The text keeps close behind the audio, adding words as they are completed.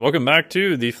Welcome back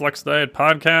to the Flex Diet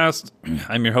Podcast.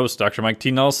 I'm your host, Dr. Mike T.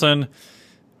 Nelson,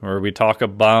 where we talk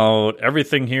about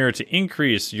everything here to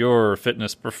increase your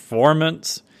fitness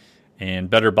performance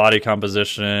and better body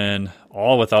composition,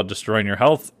 all without destroying your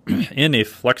health in a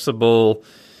flexible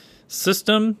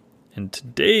system. And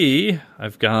today,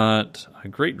 I've got a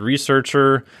great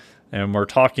researcher, and we're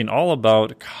talking all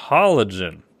about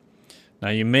collagen. Now,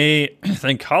 you may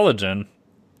think collagen,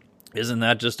 isn't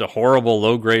that just a horrible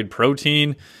low-grade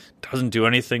protein? Doesn't do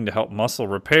anything to help muscle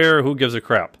repair. Who gives a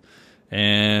crap?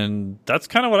 And that's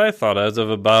kind of what I thought as of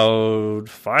about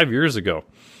 5 years ago.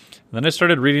 And then I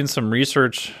started reading some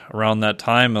research around that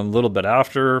time, a little bit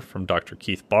after, from Dr.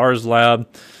 Keith Baar's lab,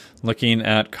 looking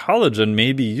at collagen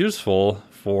may be useful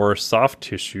for soft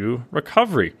tissue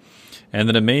recovery, and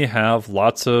that it may have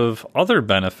lots of other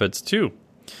benefits too.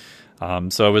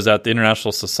 So I was at the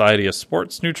International Society of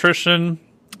Sports Nutrition,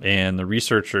 and the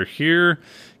researcher here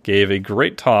gave a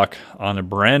great talk on a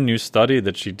brand new study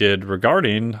that she did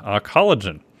regarding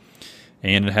collagen.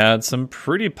 And it had some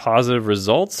pretty positive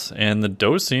results, and the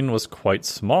dosing was quite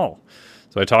small.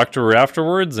 So I talked to her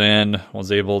afterwards and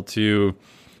was able to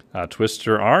twist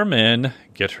her arm and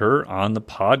get her on the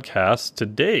podcast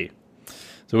today.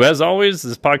 So as always,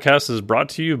 this podcast is brought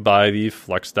to you by the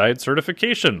Flex Diet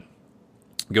certification.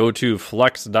 Go to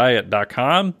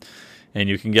flexdiet.com. and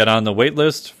you can get on the wait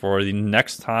list for the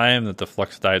next time that the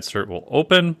Flex Diet Cert will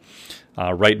open.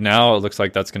 Right now, it looks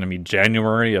like that's going to be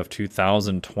January of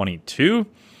 2022.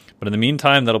 But in the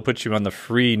meantime, that'll put you on the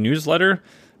free newsletter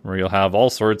where you'll have all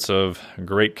sorts of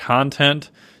great content.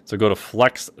 So go to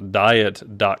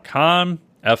flexdiet.com,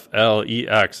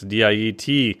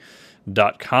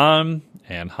 flexdiet.com,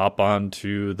 and hop on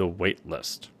to the wait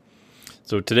list.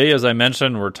 So today, as I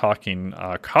mentioned, we're talking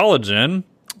collagen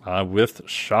with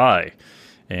Shai,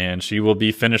 and she will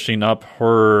be finishing up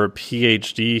her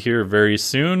PhD here very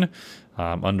soon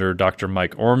under Dr.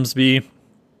 Mike Ormsby,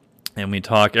 and we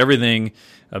talk everything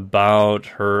about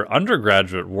her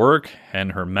undergraduate work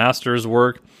and her master's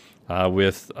work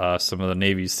with some of the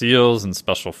Navy SEALs and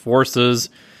Special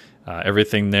Forces,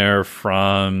 everything there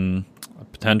from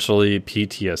potentially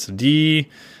PTSD,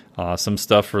 some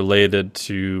stuff related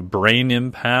to brain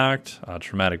impact,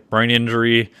 traumatic brain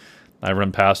injury. I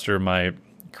run past her my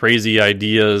crazy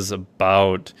ideas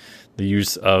about the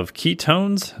use of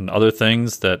ketones and other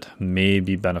things that may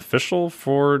be beneficial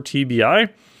for TBI.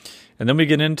 And then we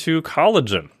get into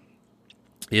collagen.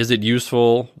 Is it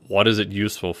useful? What is it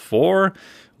useful for?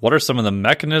 What are some of the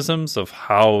mechanisms of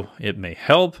how it may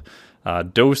help?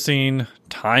 Dosing,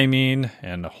 timing,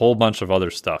 and a whole bunch of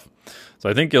other stuff. So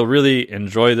I think you'll really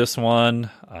enjoy this one,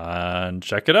 and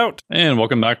check it out. And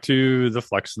welcome back to the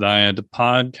Flex Diet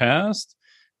Podcast.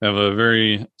 We have a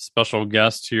very special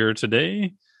guest here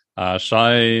today,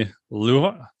 Shai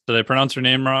Lua. Did I pronounce her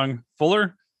name wrong?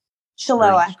 Fuller?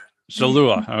 Shalua.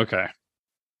 Shalua, okay.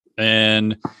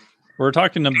 And we're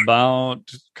talking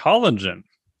about collagen.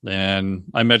 And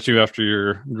I met you after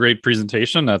your great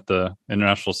presentation at the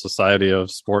International Society of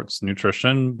Sports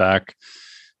Nutrition back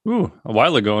a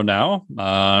while ago now.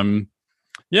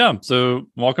 So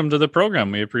welcome to the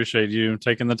program. We appreciate you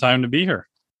taking the time to be here.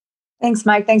 Thanks,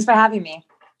 Mike. Thanks for having me.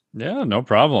 Yeah, no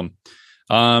problem.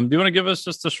 Do you want to give us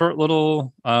just a short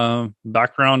little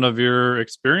background of your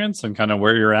experience and kind of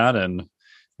where you're at and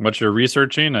what you're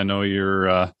researching? I know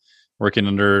you're working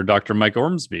under Dr. Mike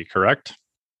Ormsby, correct?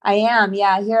 I am,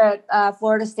 here at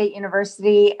Florida State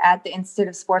University at the Institute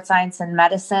of Sports Science and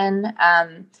Medicine.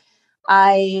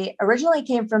 I originally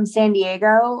came from San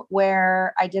Diego,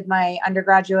 where I did my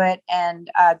undergraduate and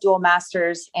dual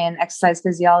masters in exercise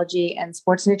physiology and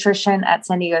sports nutrition at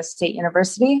San Diego State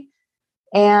University.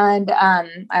 And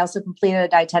I also completed a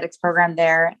dietetics program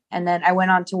there. And then I went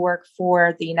on to work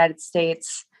for the United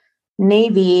States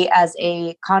Navy as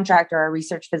a contractor, a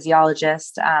research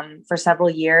physiologist for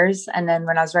several years. And then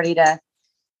when I was ready to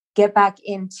get back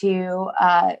into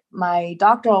my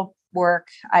doctoral work,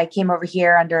 I came over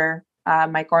here under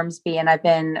Mike Ormsby, and I've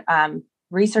been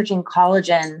researching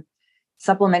collagen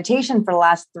supplementation for the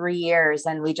last 3 years.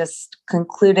 And we just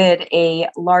concluded a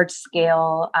large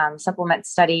scale supplement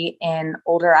study in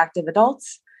older active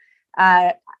adults.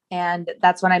 And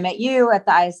that's when I met you at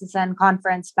the ISSN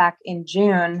conference back in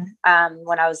June,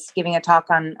 when I was giving a talk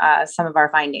on some of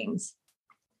our findings.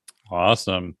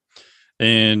 Awesome.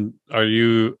 And are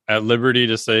you at liberty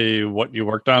to say what you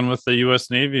worked on with the U.S.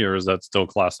 Navy, or is that still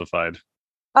classified?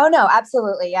 Oh, no,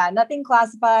 absolutely. Yeah, nothing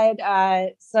classified.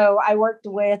 So I worked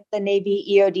with the Navy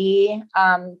EOD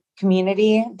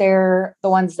community. They're the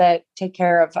ones that take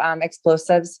care of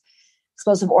explosive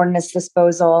ordnance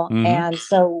disposal. Mm-hmm. And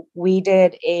so we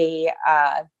did a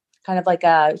kind of like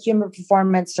a human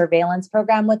performance surveillance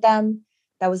program with them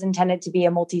that was intended to be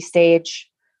a multi-stage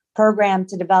program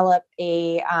to develop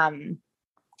a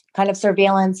kind of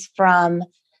surveillance from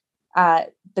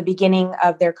the beginning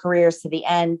of their careers to the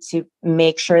end to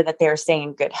make sure that they're staying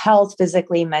in good health,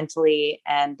 physically, mentally,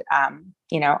 and,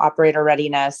 operator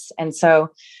readiness. And so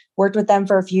worked with them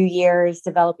for a few years,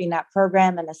 developing that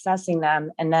program and assessing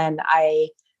them. And then I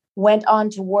went on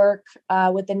to work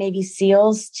with the Navy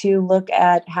SEALs to look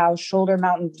at how shoulder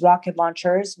mounted rocket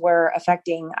launchers were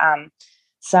affecting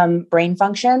some brain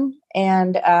function.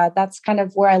 And that's kind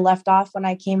of where I left off when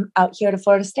I came out here to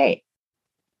Florida State.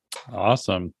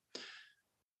 Awesome.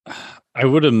 I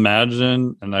would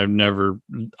imagine, and I've never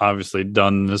obviously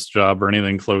done this job or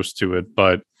anything close to it,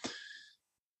 but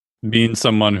being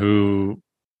someone who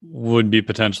would be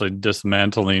potentially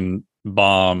dismantling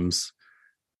bombs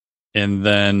and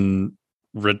then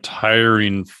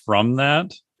retiring from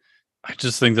that, I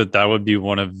just think that would be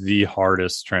one of the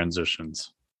hardest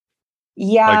transitions.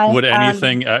 Yeah. Like, would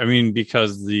anything, I mean,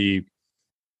 because the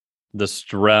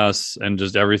stress and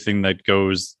just everything that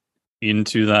goes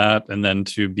into that, and then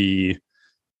to be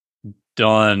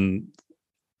done,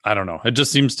 I don't know. It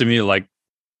just seems to me like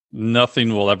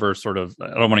nothing will ever sort of, I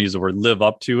don't want to use the word live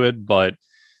up to it, but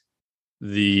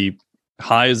the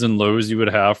highs and lows you would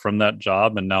have from that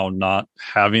job and now not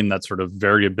having that sort of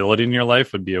variability in your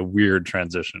life would be a weird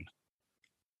transition.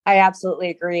 I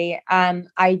absolutely agree.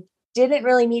 I didn't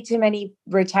really meet too many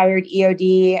retired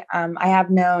EOD. I have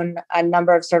known a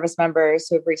number of service members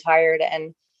who have retired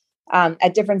and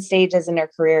at different stages in their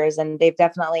careers, and they've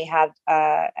definitely had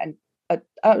a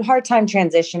hard time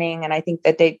transitioning. And I think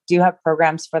that they do have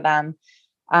programs for them.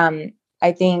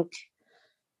 I think,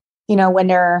 when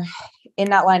they're in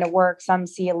that line of work, some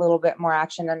see a little bit more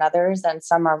action than others, and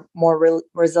some are more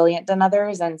resilient than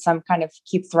others, and some kind of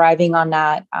keep thriving on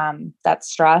that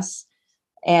stress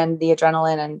and the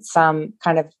adrenaline, and some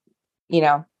kind of,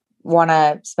 want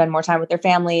to spend more time with their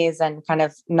families and kind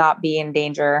of not be in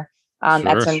danger at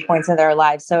certain points in their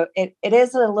lives. So it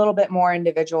is a little bit more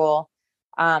individual,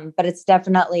 but it's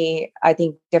definitely, I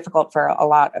think, difficult for a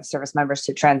lot of service members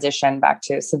to transition back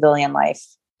to civilian life,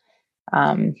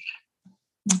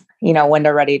 when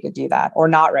they're ready to do that or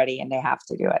not ready and they have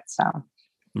to do it. So.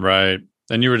 Right.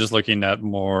 And you were just looking at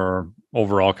more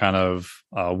overall kind of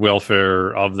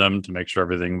welfare of them to make sure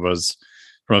everything was,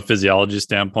 from a physiology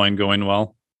standpoint, going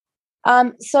well.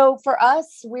 So for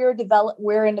us, we're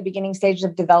in the beginning stages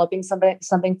of developing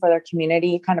something for their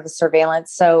community, kind of a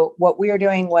surveillance. So what we were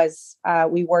doing was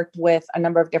we worked with a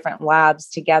number of different labs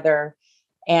together,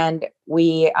 and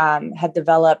we had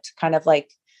developed kind of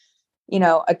like,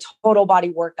 a total body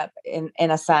workup in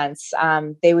a sense.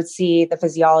 They would see the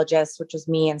physiologist, which was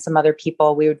me and some other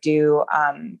people. We would do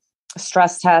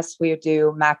stress tests. We would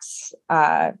do max,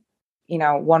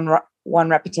 one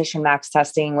repetition max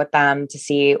testing with them to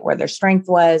see where their strength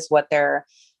was, what their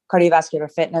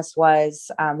cardiovascular fitness was.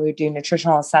 We would do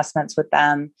nutritional assessments with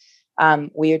them.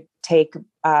 We would take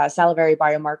salivary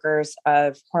biomarkers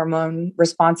of hormone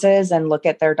responses and look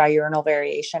at their diurnal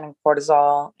variation in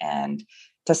cortisol and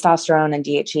testosterone and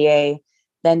DHEA.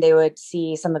 Then they would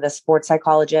see some of the sports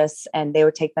psychologists, and they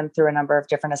would take them through a number of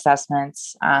different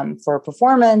assessments for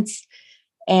performance.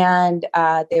 And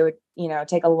they would,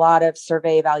 take a lot of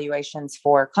survey evaluations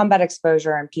for combat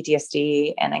exposure and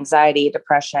PTSD and anxiety,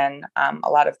 depression, a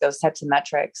lot of those types of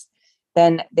metrics.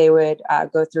 Then they would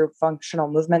go through functional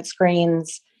movement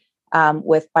screens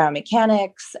with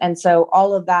biomechanics. And so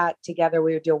all of that together,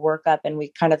 we would do a workup, and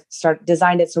we kind of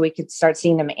designed it so we could start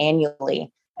seeing them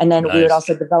annually. And then we would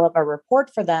also develop a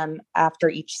report for them after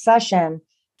each session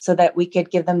so that we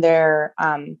could give them their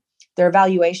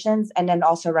evaluations and then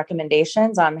also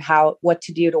recommendations on what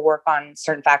to do to work on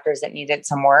certain factors that needed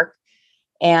some work.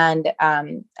 And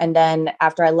then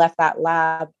after I left that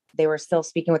lab, they were still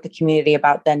speaking with the community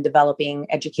about then developing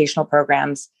educational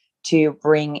programs to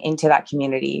bring into that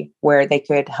community where they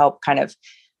could help kind of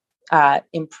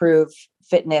improve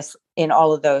fitness in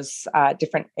all of those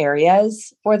different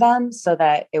areas for them, so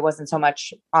that it wasn't so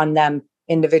much on them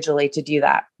individually to do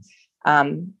that.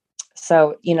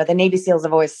 So, the Navy SEALs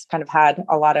have always kind of had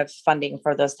a lot of funding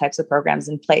for those types of programs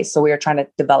in place. So we are trying to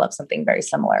develop something very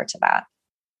similar to that.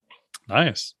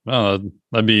 Nice. Well,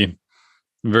 that'd be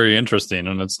very interesting.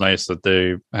 And it's nice that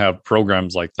they have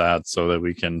programs like that so that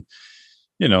we can,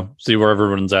 see where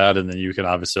everyone's at. And then you can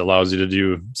obviously allows you to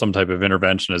do some type of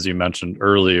intervention, as you mentioned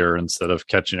earlier, instead of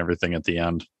catching everything at the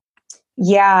end.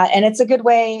 Yeah. And it's a good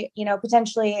way,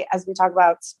 potentially, as we talk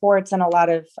about sports, and a lot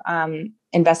of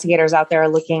investigators out there are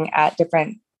looking at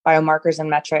different biomarkers and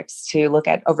metrics to look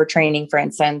at overtraining, for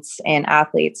instance, in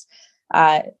athletes.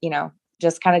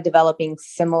 just kind of developing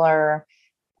similar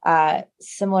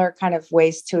kind of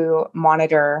ways to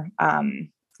monitor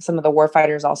some of the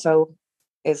warfighters also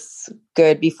is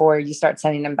good before you start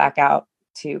sending them back out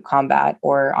to combat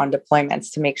or on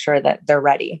deployments to make sure that they're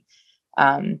ready.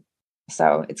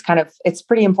 So it's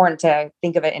pretty important to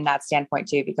think of it in that standpoint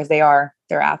too, because they're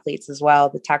athletes as well,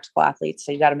 the tactical athletes.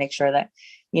 So you got to make sure that,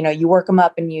 you work them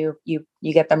up and you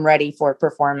get them ready for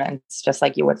performance, just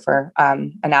like you would for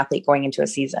an athlete going into a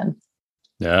season.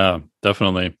 Yeah,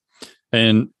 definitely.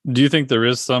 And do you think there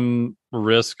is some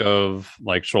risk of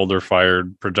like shoulder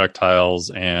fired projectiles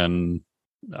and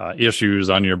issues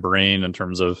on your brain in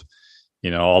terms of,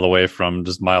 all the way from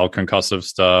just mild concussive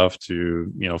stuff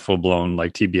to, full blown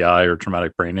like TBI or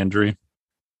traumatic brain injury?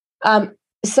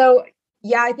 So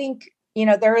yeah, I think,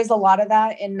 there is a lot of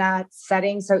that in that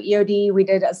setting. So EOD, we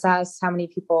did assess how many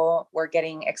people were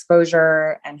getting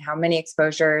exposure and how many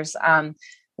exposures.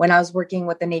 When I was working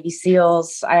with the Navy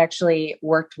SEALs, I actually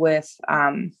worked with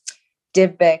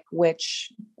DIVBIC,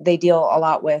 which they deal a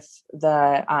lot with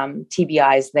the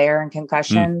TBIs there and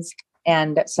concussions.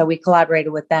 And so we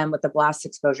collaborated with them with the blast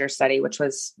exposure study, which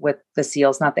was with the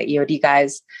SEALs, not the EOD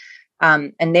guys.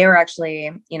 And they were actually,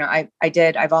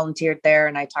 I volunteered there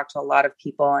and I talked to a lot of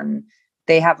people, and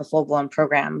they have a full blown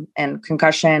program, and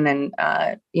concussion and,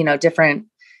 different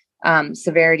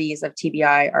severities of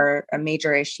TBI are a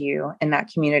major issue in that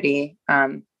community,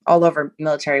 all over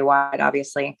military wide,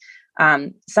 obviously.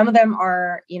 Some of them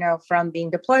are, from being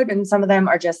deployed, and some of them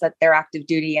are just that they're active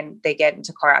duty and they get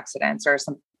into car accidents or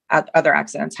some other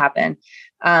accidents happen.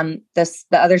 The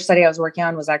other study I was working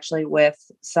on was actually with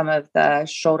some of the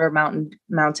shoulder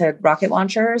mounted rocket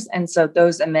launchers. And so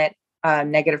those emit a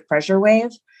negative pressure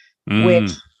wave,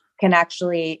 which can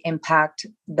actually impact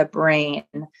the brain,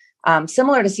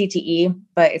 similar to CTE,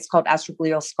 but it's called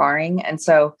astroglial scarring. And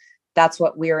so that's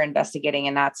what we were investigating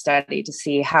in that study to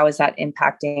see how is that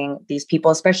impacting these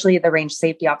people, especially the range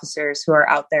safety officers who are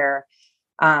out there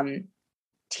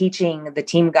teaching the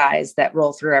team guys that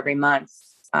roll through every month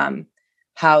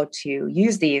how to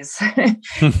use these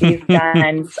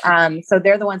guns. So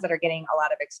they're the ones that are getting a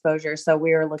lot of exposure. So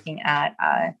we were looking at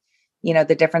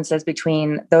the differences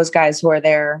between those guys who are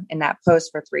there in that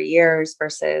post for 3 years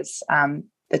versus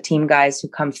the team guys who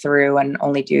come through and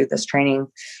only do this training,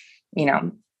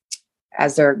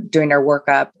 as they're doing their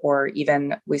workup. Or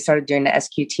even we started doing the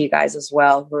SQT guys as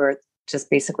well, who are just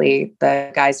basically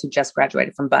the guys who just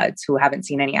graduated from BUDS who haven't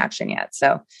seen any action yet.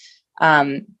 So,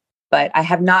 but I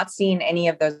have not seen any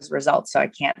of those results, so I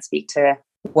can't speak to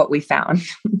what we found.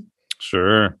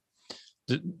 Sure.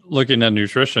 Looking at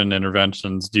nutrition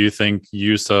interventions, do you think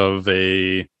use of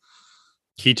a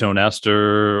ketone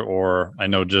ester, or I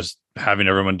know just having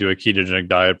everyone do a ketogenic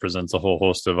diet presents a whole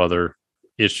host of other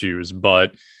issues,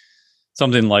 but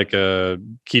something like a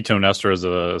ketone ester as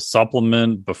a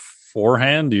supplement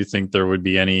beforehand, do you think there would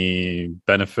be any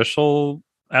beneficial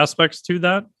aspects to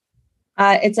that?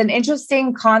 It's an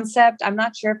interesting concept. I'm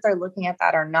not sure if they're looking at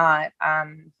that or not.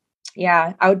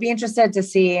 I would be interested to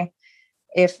see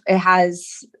if it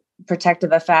has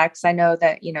protective effects. I know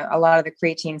that, a lot of the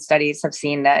creatine studies have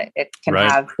seen that it can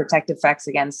have protective effects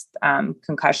against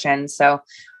concussion. So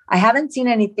I haven't seen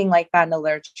anything like that in the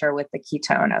literature with the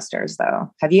ketone esters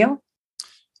though. Have you?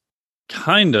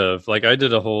 Kind of. Like I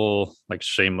did a whole, like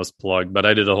shameless plug, but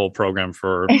I did a whole program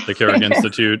for the Carrick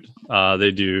Institute. I'm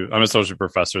an associate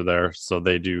professor there, so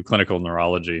they do clinical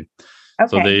neurology. Okay.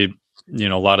 So they,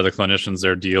 a lot of the clinicians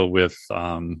there deal with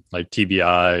like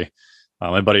TBI.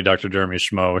 My buddy, Dr. Jeremy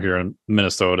Schmo here in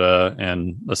Minnesota,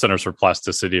 and the Centers for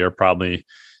Plasticity are probably,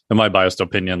 in my biased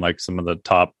opinion, like some of the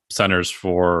top centers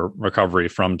for recovery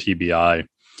from TBI.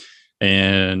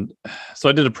 And so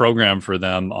I did a program for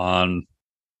them on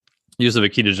use of a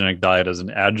ketogenic diet as an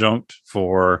adjunct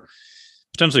for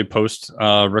potentially post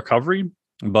recovery.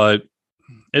 But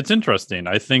it's interesting.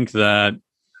 I think that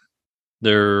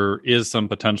there is some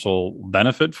potential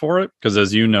benefit for it because,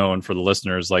 as you know, and for the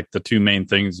listeners, like the two main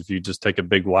things, if you just take a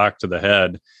big whack to the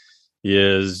head,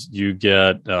 is you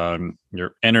get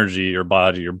your energy, your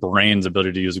body, your brain's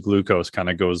ability to use glucose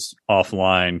kind of goes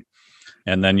offline.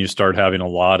 And then you start having a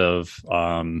lot of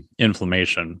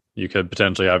inflammation. You could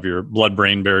potentially have your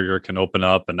blood-brain barrier can open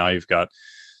up, and now you've got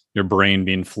your brain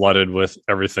being flooded with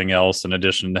everything else, in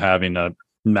addition to having a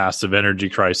massive energy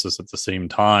crisis at the same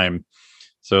time.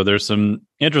 So there's some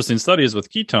interesting studies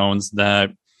with ketones that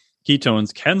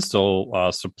ketones can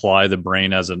still supply the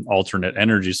brain as an alternate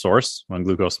energy source when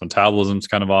glucose metabolism is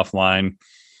kind of offline.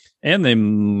 And they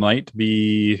might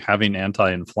be having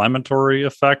anti-inflammatory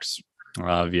effects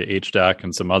via HDAC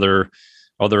and some other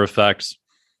effects.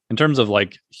 In terms of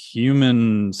like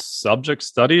human subject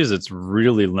studies, it's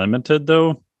really limited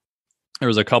though. There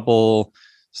was a couple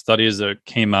studies that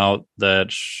came out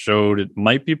that showed it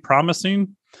might be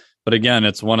promising, but again,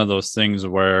 it's one of those things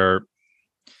where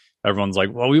everyone's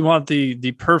like, well, we want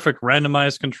the perfect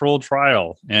randomized controlled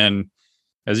trial. And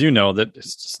as you know, that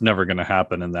it's just never going to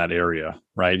happen in that area,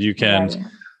 right? You can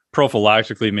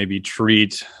prophylactically maybe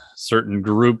treat certain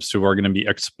groups who are going to be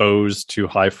exposed to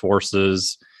high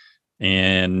forces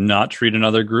and not treat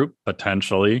another group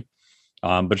potentially.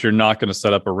 But you're not going to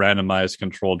set up a randomized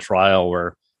controlled trial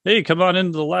where, hey, come on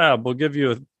into the lab. We'll give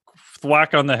you a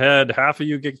thwack on the head. Half of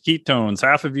you get ketones,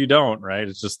 half of you don't, right?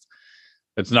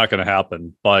 It's not going to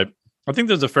happen. But I think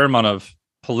there's a fair amount of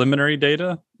preliminary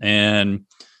data. And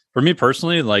for me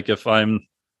personally, like if I'm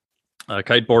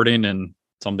kiteboarding and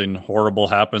something horrible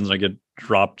happens and I get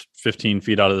dropped 15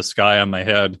 feet out of the sky on my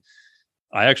head,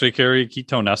 I actually carry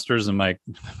ketone esters in my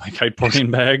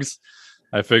kiteboarding bags.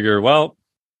 I figure, well,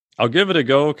 I'll give it a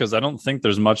go because I don't think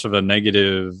there's much of a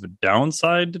negative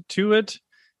downside to it.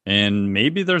 And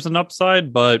maybe there's an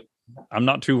upside, but I'm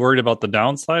not too worried about the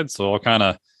downside. So I'll kind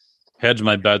of hedge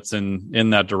my bets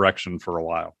in that direction for a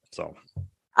while. So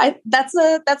that's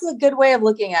a good way of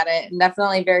looking at it, and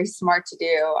definitely very smart to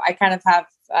do. I kind of have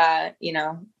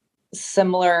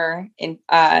similar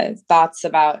thoughts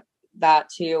about that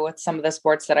too with some of the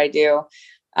sports that I do.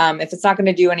 If it's not going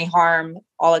to do any harm,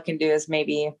 all it can do is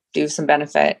maybe do some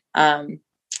benefit.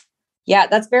 Yeah,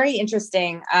 that's very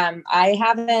interesting.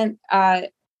 I'd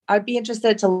be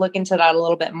interested to look into that a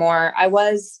little bit more. I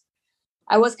was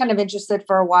kind of interested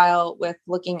for a while with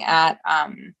looking at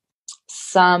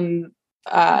some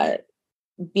BDNF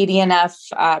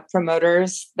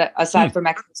promoters that aside from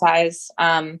exercise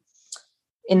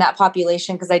in that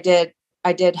population, because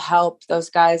I did help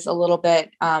those guys a little bit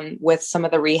with some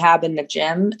of the rehab in the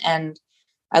gym. And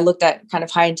I looked at kind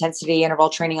of high intensity interval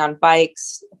training on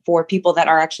bikes for people that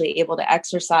are actually able to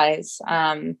exercise.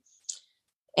 And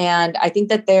I think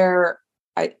that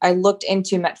I looked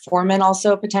into metformin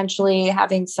also potentially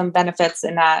having some benefits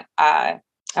in that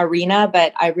arena,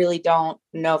 but I really don't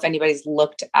know if anybody's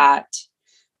looked at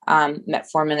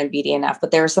metformin and BDNF,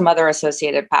 but there are some other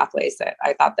associated pathways that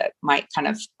I thought that might kind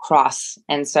of cross.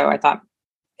 And so I thought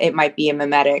it might be a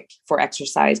mimetic for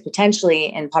exercise, potentially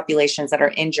in populations that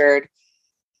are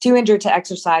too injured to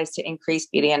exercise, to increase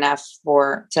BDNF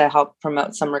to help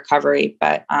promote some recovery.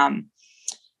 But,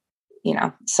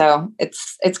 so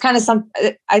it's kind of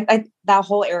that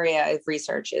whole area of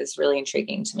research is really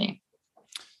intriguing to me.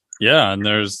 Yeah. And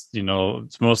there's,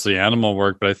 it's mostly animal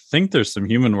work, but I think there's some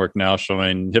human work now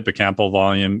showing hippocampal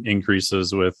volume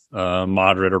increases with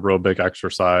moderate aerobic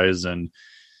exercise. And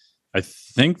I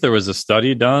think there was a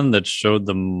study done that showed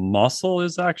the muscle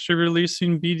is actually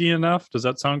releasing BDNF. Does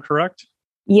that sound correct?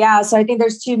 Yeah. So I think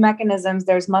there's two mechanisms.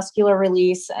 There's muscular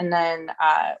release, and then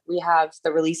we have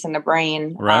the release in the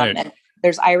brain. Right. And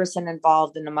there's irisin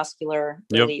involved in the muscular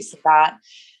release of that.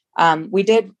 We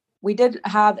did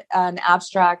have an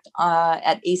abstract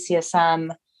at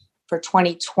ACSM for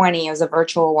 2020. It was a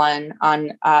virtual one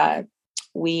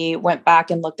we went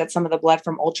back and looked at some of the blood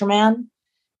from Ultraman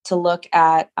to look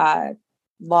at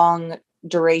long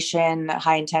duration,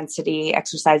 high intensity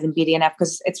exercise in BDNF,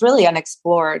 because it's really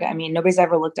unexplored. I mean, nobody's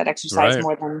ever looked at exercise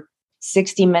more than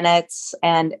 60 minutes.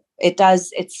 And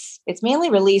it's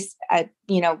mainly released at,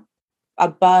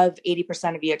 above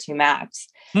 80% of VO2 max.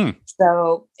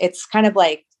 So it's kind of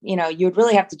like, you would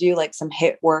really have to do like some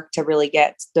HIIT work to really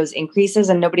get those increases.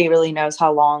 And nobody really knows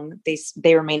how long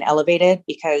they remain elevated,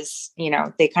 because,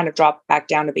 they kind of drop back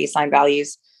down to baseline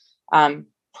values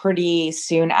pretty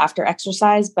soon after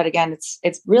exercise. But again,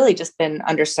 it's really just been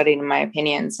understudied in my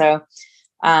opinion. So,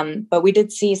 but we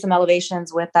did see some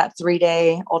elevations with that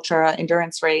 3-day ultra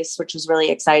endurance race, which was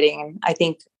really exciting. And I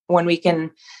think when we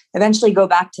can eventually go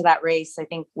back to that race, I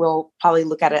think we'll probably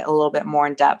look at it a little bit more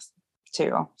in depth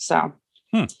too. So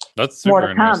that's super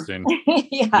interesting.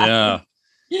 Yeah.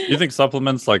 You think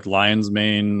supplements like lion's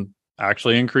mane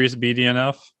actually increase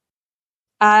BDNF?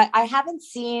 I haven't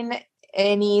seen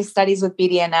any studies with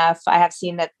BDNF. I have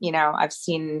seen that,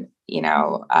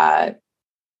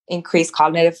 increased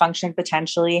cognitive function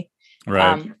potentially.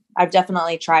 Right. I've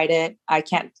definitely tried it. I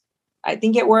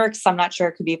think it works. I'm not sure.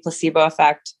 It could be a placebo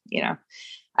effect,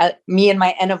 me and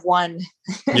my N of 1.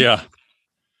 Yeah.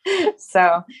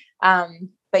 So,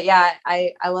 but yeah,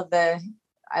 I love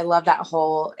that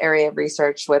whole area of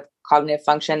research with cognitive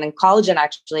function, and collagen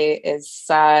actually is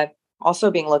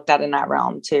also being looked at in that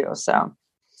realm too. So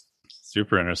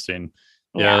super interesting.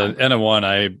 Yeah. N of 1,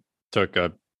 I took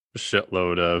a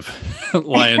shitload of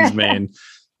lion's mane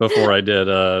before I did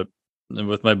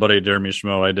with my buddy Jeremy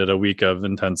Schmo, I did a week of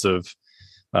intensive,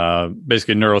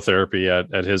 basically neurotherapy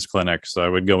at his clinic. So I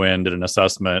would go in, did an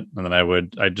assessment, and then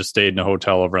I just stayed in a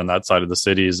hotel over on that side of the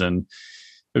cities and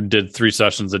did 3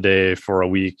 sessions a day for a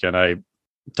week. And I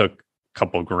took a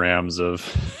couple grams of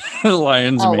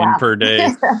lion's mane per day.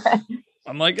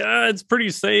 I'm like, it's pretty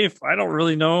safe. I don't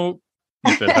really know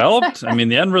if it helped. I mean,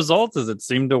 the end result is it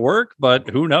seemed to work, but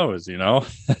who knows,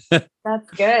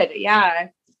 That's good. Yeah.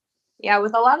 Yeah.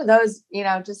 With a lot of those,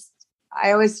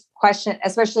 I always question,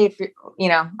 especially if you're,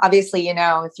 obviously,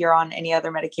 if you're on any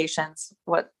other medications,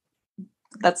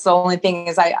 that's the only thing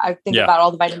is I think about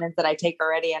all the vitamins that I take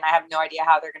already, and I have no idea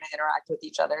how they're going to interact with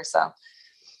each other. So.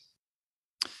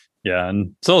 Yeah.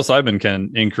 And psilocybin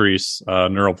can increase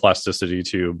neuroplasticity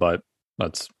too, but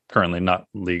that's currently not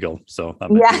legal. So that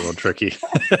might be a little tricky.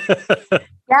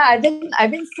 Yeah.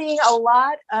 I've been seeing a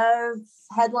lot of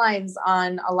headlines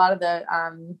on a lot of the,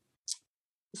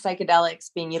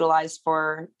 psychedelics being utilized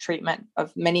for treatment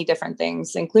of many different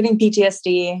things, including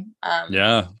PTSD.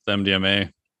 The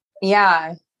MDMA.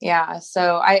 Yeah. Yeah.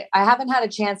 So I haven't had a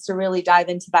chance to really dive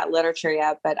into that literature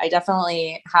yet, but I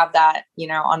definitely have that,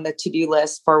 on the to-do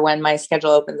list for when my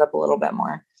schedule opens up a little bit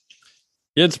more.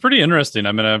 Yeah, it's pretty interesting.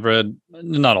 I mean, I've read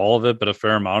not all of it, but a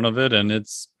fair amount of it. And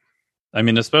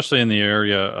especially in the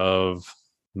area of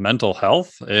mental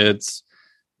health, it's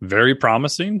very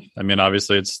promising. I mean,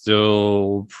 obviously it's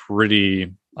still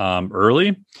pretty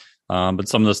early, but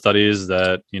some of the studies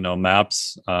that,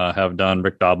 MAPS have done,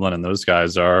 Rick Doblin and those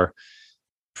guys are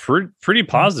pretty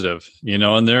positive,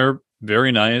 and they're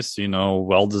very nice,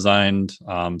 well-designed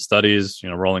studies.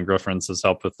 Roland Griffiths has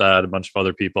helped with that, a bunch of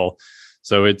other people.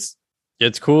 So it's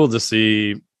cool to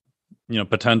see,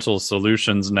 potential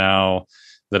solutions now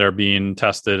that are being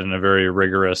tested in a very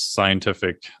rigorous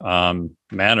scientific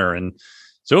manner. And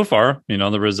so far,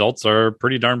 the results are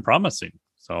pretty darn promising.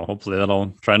 So hopefully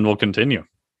that trend will continue.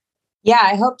 Yeah,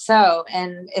 I hope so.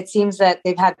 And it seems that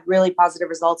they've had really positive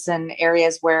results in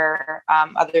areas where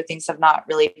other things have not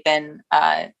really been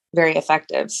very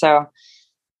effective. So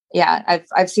yeah,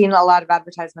 I've seen a lot of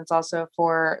advertisements also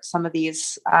for some of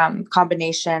these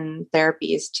combination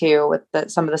therapies too, with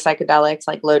some of the psychedelics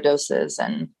like low doses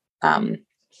and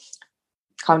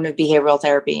cognitive behavioral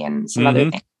therapy and some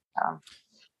other things.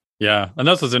 Yeah. And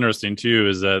that's what's interesting too,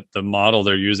 is that the model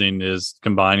they're using is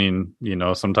combining,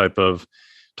 some type of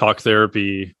talk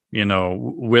therapy,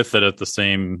 with it at the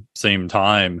same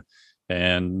time.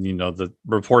 And, the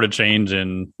reported change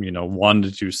in, 1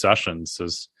 to 2 sessions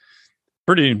is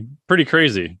pretty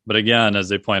crazy. But again, as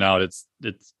they point out, it's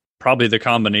probably the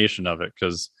combination of it,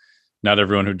 because not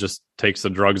everyone who just takes the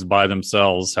drugs by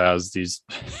themselves has these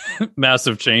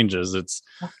massive changes. It's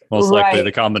most likely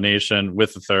the combination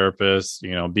with the therapist,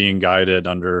 being guided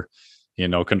under,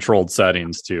 controlled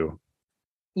settings too.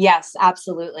 Yes,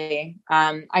 absolutely.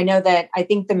 I know that I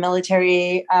think the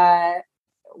military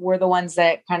were the ones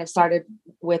that kind of started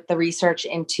with the research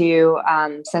into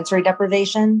sensory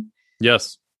deprivation.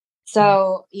 Yes.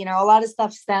 So, a lot of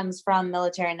stuff stems from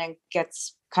military and then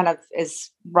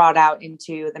is brought out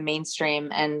into the mainstream.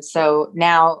 And so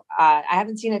now I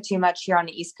haven't seen it too much here on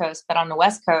the East Coast, but on the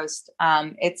West Coast,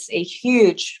 it's a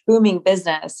huge booming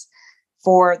business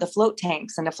for the float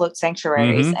tanks and the float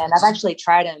sanctuaries. And I've actually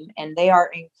tried them and they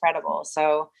are incredible.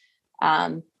 So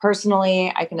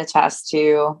personally, I can attest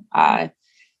to,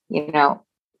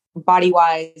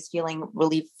 body-wise feeling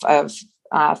relief of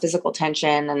physical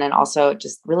tension. And then also it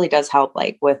just really does help,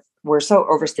 we're so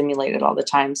overstimulated all the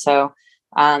time. So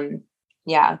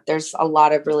there's a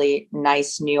lot of really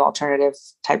nice new alternative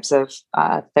types of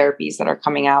therapies that are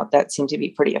coming out that seem to be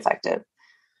pretty effective.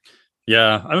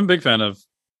 Yeah, I'm a big fan of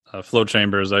flow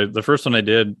chambers. The first one I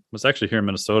did was actually here in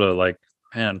Minnesota,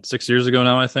 6 years ago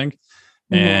now, I think.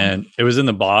 And it was in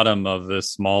the bottom of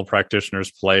this small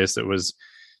practitioner's place. It was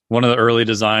one of the early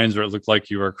designs where it looked like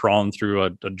you were crawling through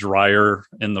a dryer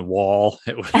in the wall.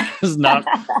 It was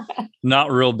not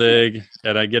real big.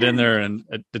 And I get in there and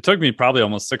it took me probably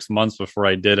almost 6 months before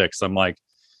I did it. 'Cause I'm like,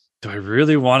 do I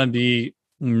really want to be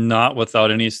not without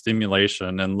any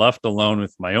stimulation and left alone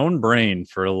with my own brain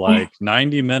for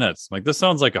 90 minutes? Like, this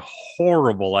sounds like a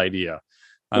horrible idea.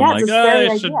 I'm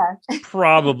I should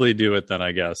probably do it then,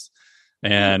 I guess.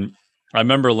 And I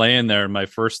remember laying there and my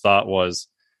first thought was,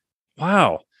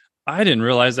 wow, I didn't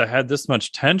realize I had this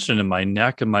much tension in my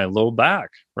neck and my low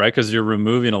back, right? Because you're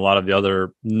removing a lot of the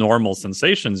other normal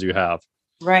sensations you have.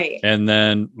 Right. And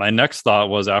then my next thought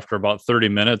was, after about 30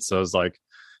 minutes, I was like,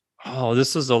 oh,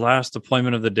 this is the last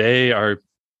appointment of the day. Are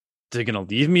they going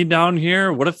to leave me down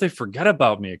here? What if they forget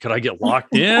about me? Could I get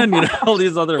locked in? All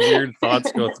these other weird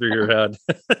thoughts go through your head.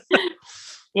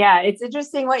 Yeah, it's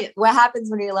interesting what happens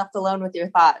when you're left alone with your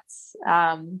thoughts.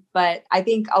 But I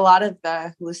think a lot of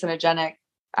the hallucinogenic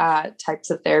types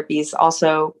of therapies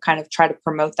also kind of try to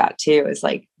promote that too, is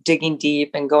like digging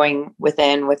deep and going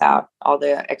within without all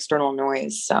the external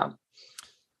noise. So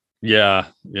Yeah,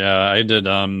 I did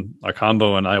a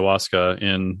combo in ayahuasca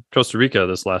in Costa Rica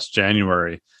this last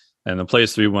January, and the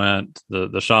place we went,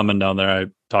 the shaman down there, I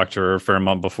talked to her a fair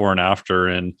amount before and after,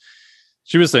 and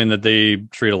she was saying that they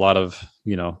treat a lot of,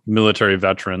 military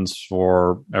veterans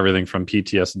for everything from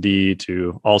PTSD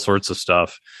to all sorts of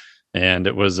stuff, and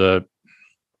it was a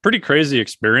pretty crazy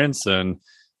experience. And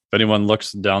if anyone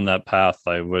looks down that path,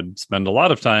 I would spend a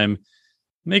lot of time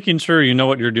making sure you know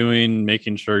what you're doing,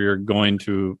 making sure you're going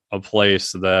to a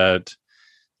place that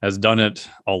has done it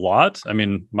a lot. I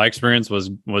mean, my experience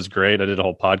was great. I did a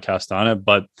whole podcast on it,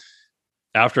 but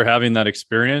after having that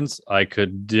experience, I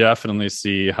could definitely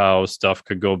see how stuff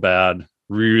could go bad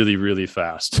really, really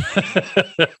fast.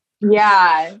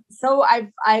 yeah. So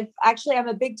I've actually, I'm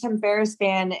a big Tim Ferriss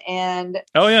fan, and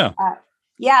oh yeah.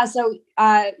 Yeah. So,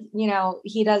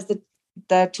 he does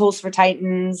the Tools for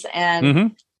Titans,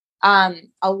 and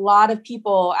a lot of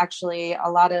people, actually, a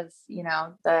lot of,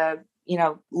 the,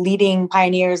 leading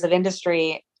pioneers of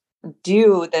industry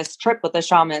do this trip with the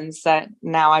shamans that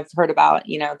now I've heard about.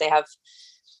 They have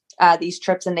these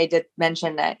trips, and they did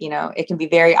mention that, it can be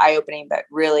very eye-opening, but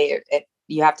really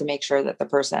you have to make sure that the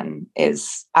person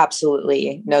is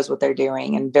absolutely knows what they're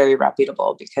doing and very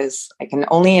reputable, because I can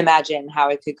only imagine how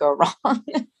it could go wrong.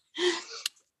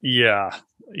 Yeah.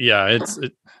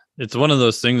 It's one of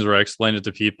those things where I explain it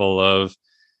to people of,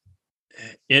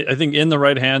 I think in the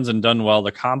right hands and done well,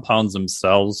 the compounds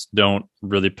themselves don't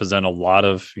really present a lot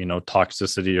of,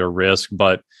 toxicity or risk,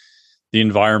 but the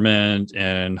environment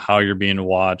and how you're being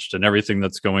watched and everything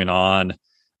that's going on.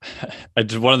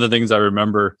 One of the things I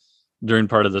remember during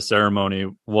part of the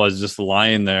ceremony was just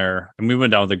lying there, and we went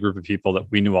down with a group of people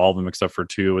that we knew all of them except for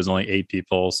two. It was only 8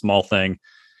 people, small thing.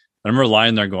 I remember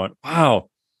lying there going, wow,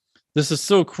 this is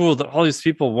so cool that all these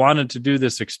people wanted to do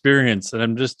this experience, and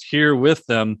I'm just here with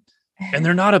them, and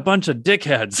they're not a bunch of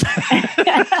dickheads.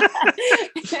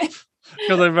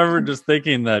 Because I remember just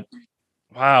thinking that,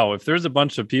 wow, if there's a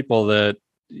bunch of people that,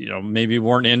 maybe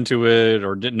weren't into it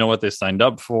or didn't know what they signed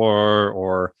up for,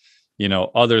 or,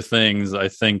 other things, I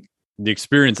think the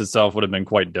experience itself would have been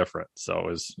quite different. So it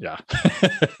was, yeah.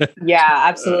 Yeah,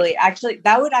 absolutely. Actually,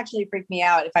 that would actually freak me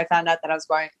out if I found out that I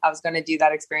was going to do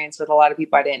that experience with a lot of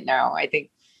people I didn't know. I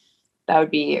think that would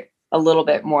be a little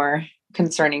bit more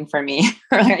concerning for me,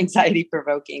 or anxiety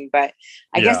provoking, but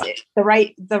I guess the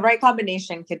right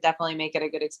combination could definitely make it a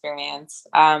good experience.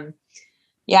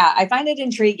 Yeah, I find it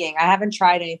intriguing. I haven't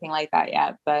tried anything like that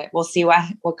yet, but we'll see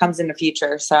what comes in the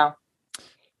future. So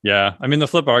yeah, I mean, the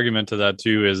flip argument to that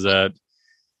too is that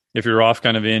if you're off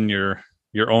kind of in your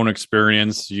own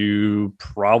experience, you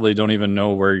probably don't even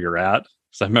know where you're at.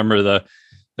 So I remember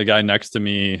the guy next to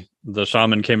me, the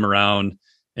shaman came around,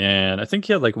 and I think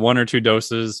he had like 1 or 2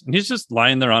 doses, and he's just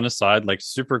lying there on his side, like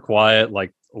super quiet.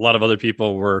 Like a lot of other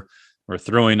people were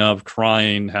throwing up,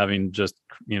 crying, having just,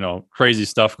 crazy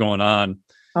stuff going on.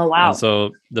 Oh, wow. And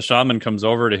so the shaman comes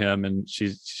over to him, and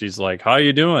she's like, how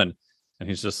you doing? And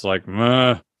he's just like,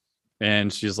 meh.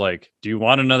 And she's like, do you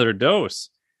want another dose?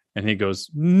 And he goes,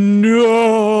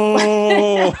 no.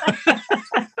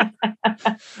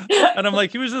 And I'm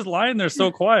like, he was just lying there so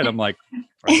quiet. I'm like,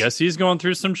 I guess he's going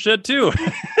through some shit too.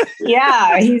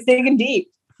 Yeah, he's digging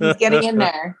deep. He's getting in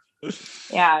there.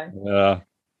 Yeah.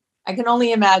 I can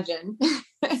only imagine.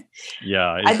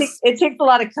 Yeah. I think it takes a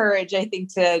lot of courage, I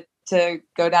think, to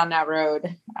go down that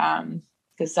road.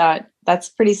 Because that's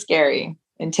pretty scary,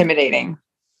 intimidating.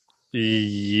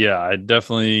 Yeah, it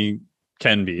definitely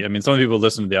can be. I mean, some people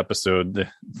listen to the episode,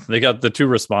 they got the 2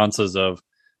 responses of,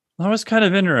 that was kind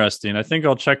of interesting, I think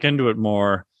I'll check into it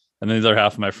more. And then the other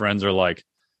half of my friends are like,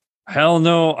 hell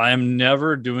no, I'm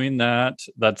never doing that.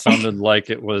 That sounded like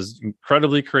it was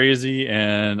incredibly crazy,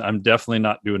 and I'm definitely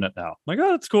not doing it now. I'm like,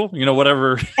 oh, that's cool.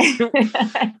 Whatever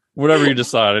you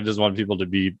decide. I just want people to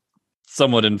be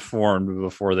somewhat informed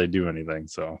before they do anything.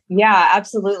 So yeah,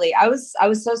 absolutely. I was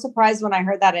so surprised when I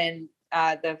heard that in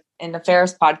the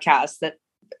Ferriss podcast, that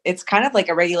it's kind of like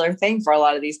a regular thing for a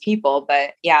lot of these people.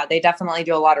 But yeah, they definitely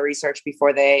do a lot of research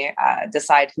before they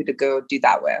decide who to go do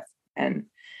that with. And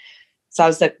so it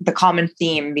was the common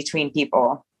theme between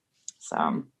people.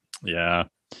 So yeah.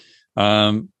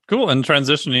 Cool. And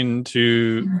transitioning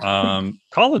to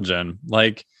collagen,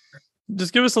 like,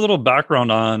 just give us a little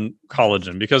background on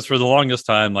collagen, because for the longest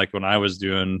time, like when I was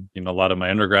doing, a lot of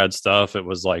my undergrad stuff, it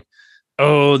was like,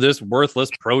 oh, this worthless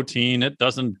protein, it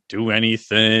doesn't do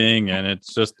anything. And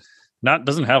it's just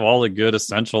doesn't have all the good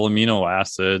essential amino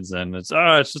acids, and it's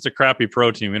just a crappy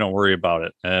protein. We don't worry about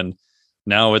it. And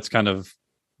now it's kind of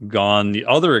gone the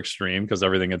other extreme, because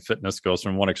everything in fitness goes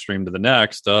from one extreme to the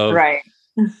next of Right.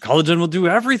 collagen will do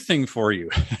everything for you.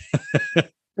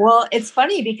 Well, it's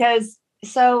funny because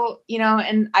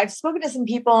and I've spoken to some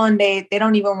people and they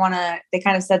don't even want to, they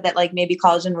kind of said that like maybe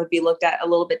collagen would be looked at a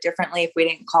little bit differently if we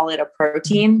didn't call it a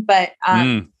protein. But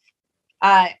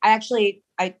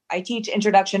I teach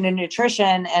introduction to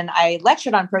nutrition and I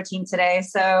lectured on protein today.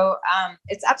 So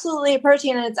it's absolutely a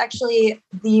protein, and it's actually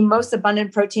the most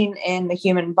abundant protein in the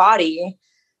human body.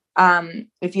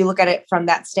 If you look at it from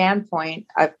that standpoint,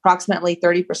 approximately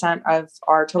 30% of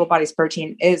our total body's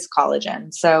protein is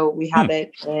collagen. So we have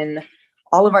it in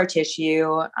all of our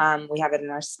tissue. We have it in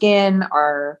our skin,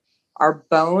 our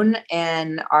bone,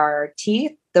 and our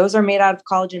teeth. Those are made out of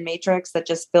collagen matrix that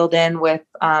just filled in with,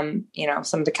 some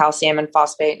of the calcium and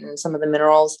phosphate and some of the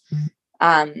minerals.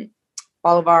 All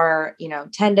of our,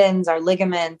 tendons, our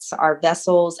ligaments, our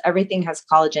vessels, everything has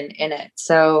collagen in it.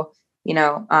 So,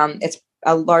 it's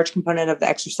a large component of the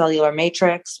extracellular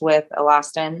matrix with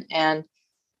elastin. And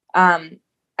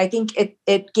I think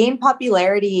it gained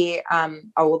popularity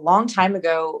a long time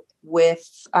ago with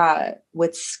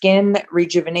skin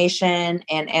rejuvenation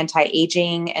and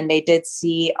anti-aging. And they did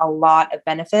see a lot of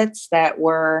benefits that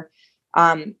were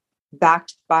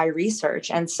backed by research.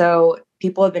 And so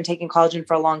people have been taking collagen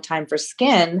for a long time for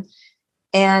skin.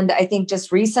 And I think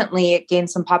just recently it gained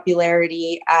some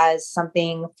popularity as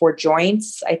something for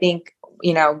joints. I think,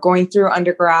 going through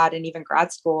undergrad and even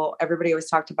grad school, everybody always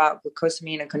talked about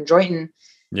glucosamine and chondroitin.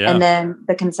 Yeah. And then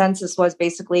the consensus was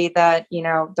basically that,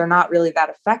 they're not really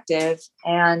that effective.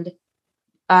 And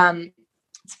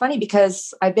it's funny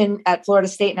because I've been at Florida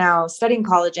State now studying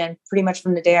collagen pretty much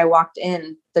from the day I walked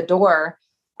in the door.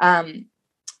 And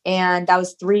that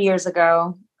was 3 years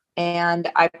ago.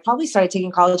 And I probably started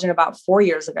taking collagen about 4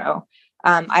 years ago.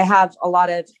 I have a lot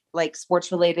of like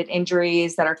sports related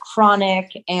injuries that are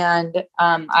chronic. And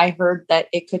I heard that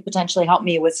it could potentially help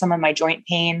me with some of my joint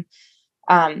pain.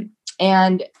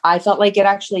 And I felt like it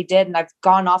actually did. And I've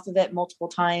gone off of it multiple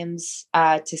times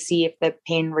to see if the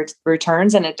pain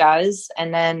returns, and it does.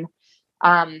 And then,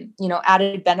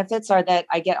 added benefits are that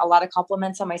I get a lot of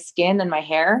compliments on my skin and my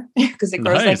hair because it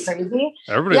grows like crazy.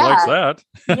 Everybody likes that.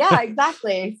 Yeah,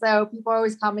 exactly. So people are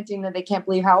always commenting that they can't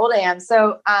believe how old I am.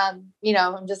 So, I'm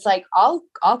just like, I'll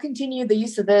continue the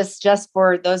use of this just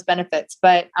for those benefits.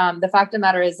 But the fact of the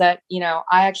matter is that,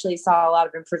 I actually saw a lot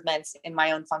of improvements in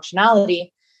my own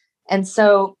functionality. And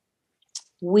so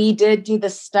we did do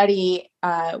this study.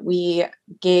 We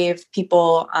gave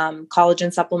people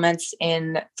collagen supplements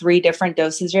in 3 different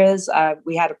dosages.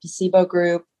 We had a placebo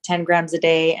group, 10 grams a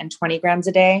day and 20 grams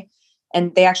a day.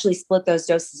 And they actually split those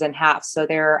doses in half. So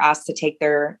they're asked to take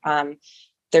their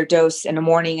dose in the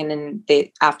morning and in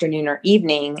the afternoon or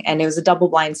evening. And it was a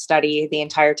double-blind study the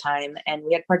entire time. And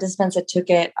we had participants that took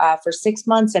it for 6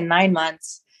 months and 9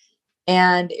 months.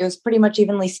 And it was pretty much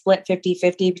evenly split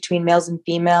 50-50 between males and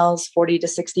females, 40 to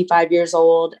 65 years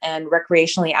old, and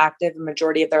recreationally active the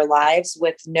majority of their lives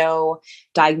with no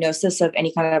diagnosis of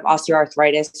any kind of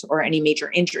osteoarthritis or any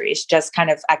major injuries, just kind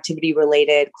of activity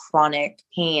related chronic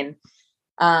pain.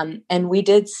 And we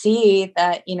did see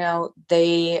that,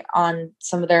 they, on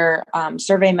some of their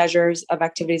survey measures of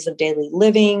activities of daily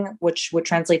living, which would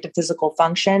translate to physical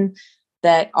function,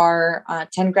 that our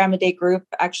 10 gram a day group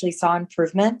actually saw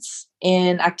improvements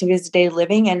in activities of daily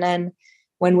living. And then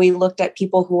when we looked at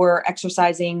people who were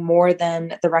exercising more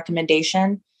than the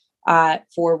recommendation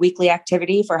for weekly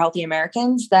activity for healthy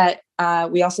Americans, that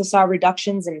we also saw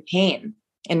reductions in pain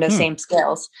in those same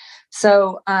scales.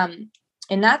 So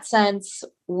in that sense,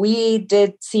 we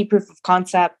did see proof of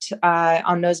concept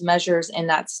on those measures in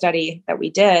that study that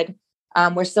we did.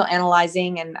 We're still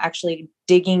analyzing and actually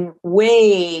digging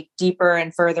way deeper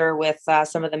and further with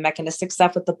some of the mechanistic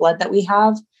stuff with the blood that we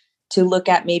have to look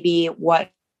at maybe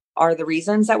what are the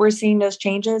reasons that we're seeing those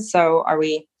changes. So are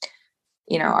we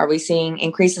seeing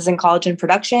increases in collagen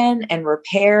production and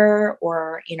repair,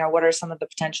 or, what are some of the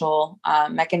potential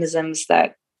mechanisms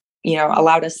that,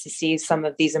 allowed us to see some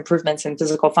of these improvements in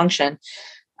physical function?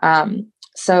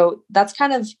 So that's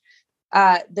kind of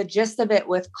the gist of it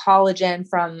with collagen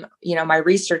from, my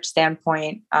research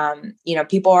standpoint.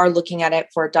 People are looking at it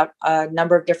for a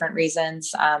number of different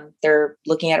reasons. They're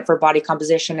looking at it for body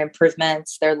composition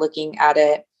improvements. They're looking at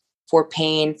it for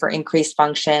pain, for increased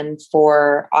function,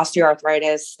 for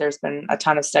osteoarthritis. There's been a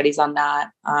ton of studies on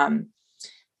that.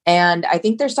 And I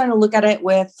think they're starting to look at it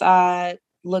with,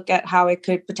 look at how it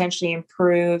could potentially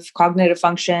improve cognitive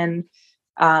function,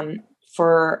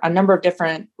 for a number of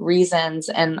different reasons.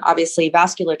 And obviously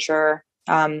vasculature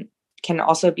can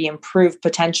also be improved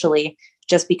potentially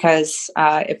just because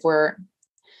if we're,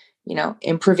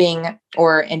 improving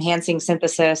or enhancing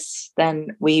synthesis,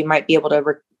 then we might be able to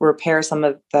repair some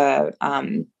of the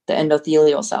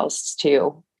endothelial cells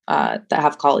too that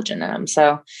have collagen in them.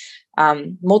 So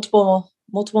multiple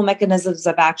mechanisms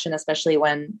of action, especially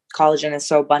when collagen is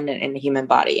so abundant in the human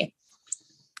body.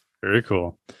 Very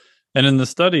cool. And in the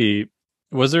study,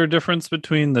 was there a difference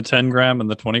between the 10 gram and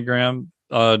the 20 gram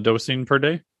dosing per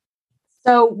day?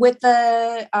 So with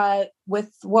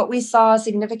what we saw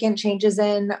significant changes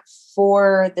in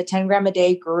for the 10 gram a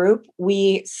day group,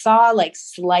 we saw like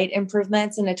slight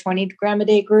improvements in a 20 gram a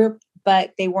day group,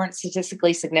 but they weren't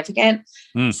statistically significant.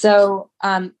 So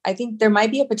I think there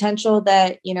might be a potential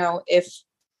that, if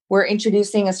we're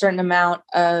introducing a certain amount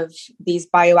of these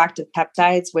bioactive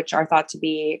peptides, which are thought to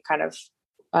be kind of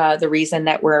the reason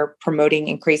that we're promoting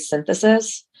increased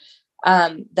synthesis,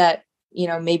 that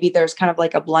maybe there's kind of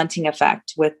like a blunting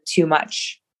effect with too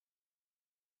much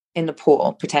in the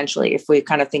pool, potentially, if we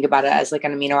kind of think about it as like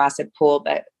an amino acid pool.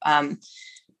 But,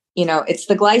 it's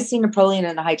the glycine, the proline,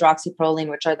 and the hydroxyproline,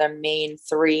 which are the main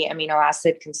 3 amino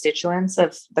acid constituents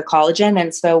of the collagen.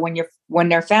 And so when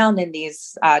they're found in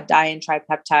these di and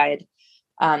tripeptide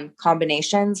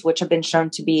combinations, which have been shown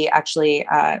to be actually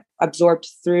absorbed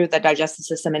through the digestive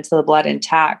system into the blood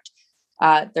intact,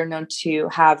 they're known to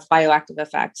have bioactive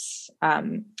effects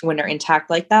when they're intact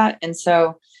like that. And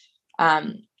so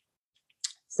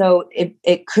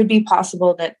it could be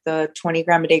possible that the 20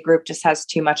 gram a day group just has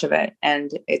too much of it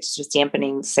and it's just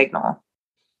dampening the signal.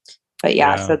 But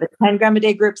so the 10 gram a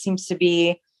day group seems to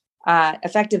be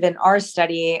effective in our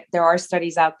study. There are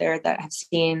studies out there that have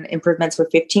seen improvements with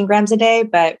 15 grams a day,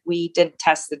 but we didn't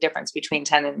test the difference between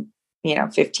 10 and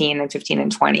 15 and 15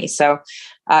 and 20. So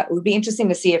it would be interesting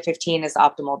to see if 15 is the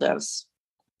optimal dose.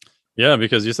 Yeah,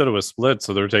 because you said it was split.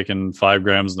 So they're taking 5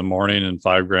 grams in the morning and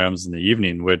 5 grams in the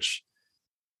evening, which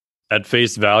at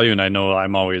face value, and I know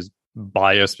I'm always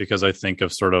biased because I think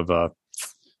of sort of a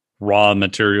raw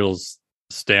materials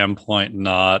standpoint,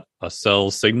 not a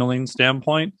cell signaling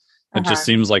standpoint. It just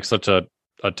seems like such a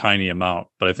tiny amount.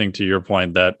 But I think to your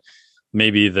point that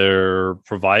maybe they're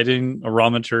providing a raw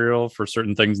material for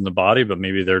certain things in the body, but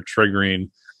maybe they're triggering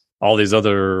all these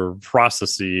other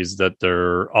processes that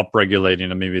they're upregulating,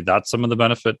 and maybe that's some of the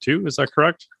benefit too. Is that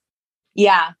correct?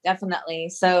 Yeah, definitely.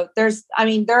 So there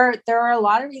are a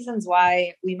lot of reasons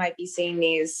why we might be seeing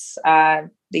these kind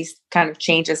of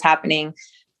changes happening.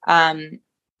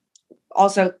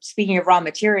 Also, speaking of raw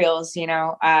materials,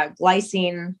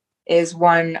 glycine is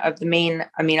one of the main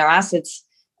amino acids.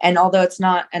 And although it's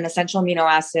not an essential amino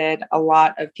acid, a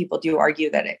lot of people do argue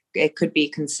that it could be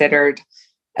considered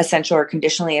essential or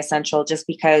conditionally essential just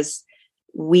because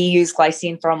we use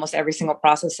glycine for almost every single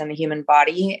process in the human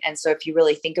body. And so if you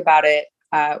really think about it,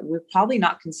 we're probably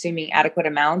not consuming adequate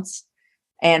amounts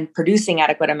and producing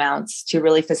adequate amounts to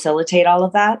really facilitate all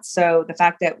of that. So the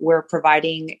fact that we're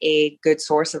providing a good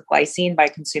source of glycine by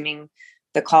consuming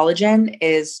the collagen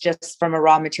is just from a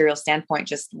raw material standpoint,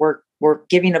 just we're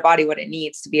giving the body what it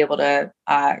needs to be able to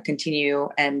continue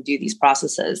and do these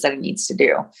processes that it needs to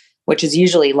do, which is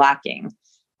usually lacking,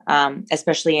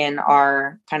 especially in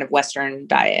our kind of Western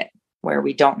diet where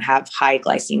we don't have high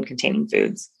glycine containing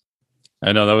foods.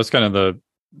 I know that was kind of the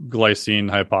glycine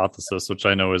hypothesis, which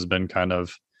I know has been kind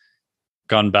of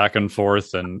gone back and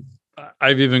forth, and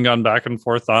I've even gone back and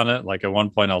forth on it. Like at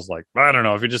one point I was like, I don't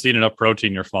know, if you just eat enough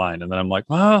protein, you're fine. And then I'm like,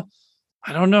 well,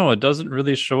 I don't know. It doesn't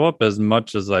really show up as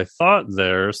much as I thought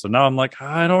there. So now I'm like,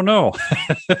 I don't know.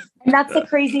 And that's the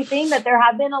crazy thing, that there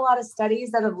have been a lot of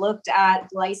studies that have looked at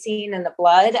glycine in the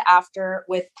blood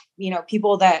with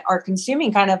people that are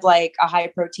consuming kind of like a high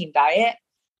protein diet.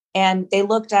 And they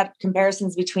looked at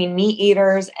comparisons between meat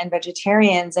eaters and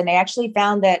vegetarians. And they actually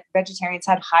found that vegetarians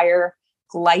had higher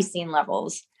glycine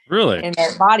levels. Really? In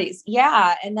their bodies.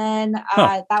 Yeah. And then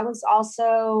that was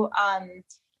also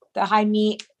the high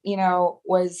meat,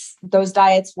 those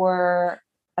diets were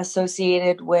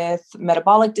associated with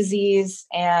metabolic disease.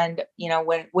 And,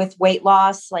 with weight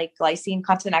loss, like glycine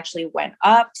content actually went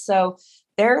up. So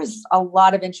there's a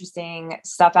lot of interesting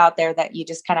stuff out there that you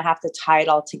just kind of have to tie it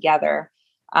all together.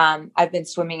 I've been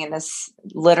swimming in this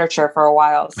literature for a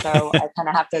while, so I kind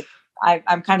of have to,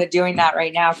 I'm kind of doing that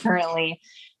right now currently.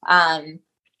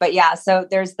 But yeah, so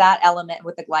there's that element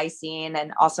with the glycine,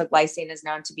 and also glycine is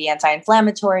known to be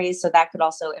anti-inflammatory. So that could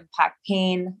also impact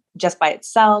pain just by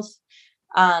itself.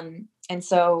 And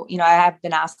so, I have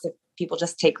been asked if people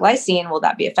just take glycine, will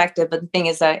that be effective? But the thing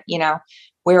is that,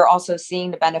 we're also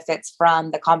seeing the benefits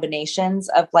from the combinations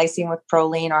of glycine with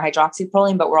proline or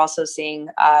hydroxyproline, but we're also seeing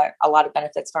a lot of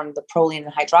benefits from the proline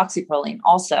and hydroxyproline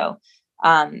also.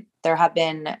 There have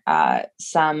been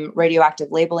some radioactive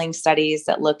labeling studies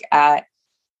that look at,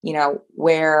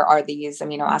 where are these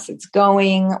amino acids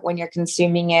going when you're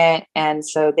consuming it? And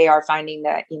so they are finding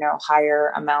that,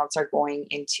 higher amounts are going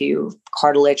into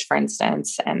cartilage, for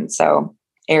instance. And so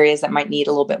areas that might need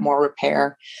a little bit more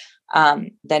repair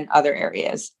than other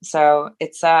areas. So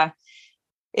it's a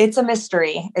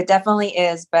mystery. It definitely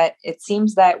is, but it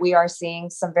seems that we are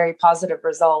seeing some very positive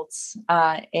results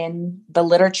in the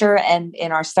literature and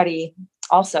in our study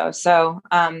also. So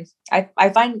I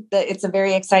find that it's a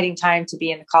very exciting time to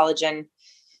be in the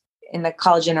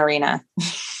collagen arena.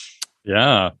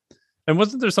 Yeah. And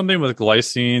wasn't there something with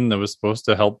glycine that was supposed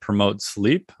to help promote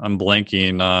sleep? I'm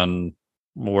blanking on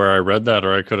where I read that,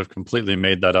 or I could have completely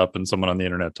made that up and someone on the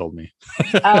internet told me.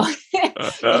 Oh,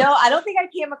 I don't think I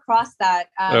came across that.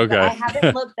 Okay. I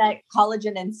haven't looked at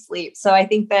collagen and sleep. So I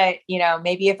think that,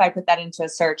 maybe if I put that into a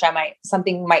search,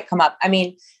 something might come up. I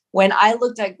mean, when I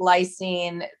looked at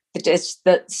glycine, just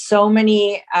so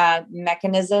many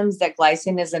mechanisms that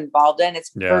glycine is involved in.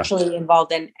 It's virtually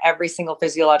involved in every single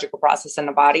physiological process in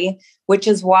the body, which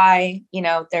is why,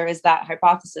 there is that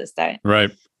hypothesis that,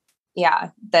 right. Yeah,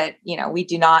 that, we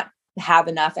do not have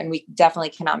enough, and we definitely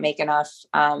cannot make enough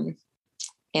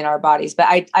in our bodies. But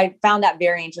I found that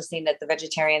very interesting that the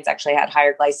vegetarians actually had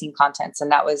higher glycine contents,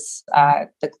 and that was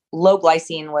the low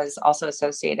glycine was also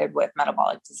associated with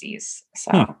metabolic disease.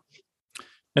 So.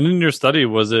 And in your study,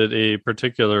 was it a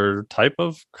particular type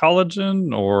of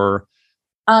collagen, or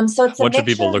so it's what should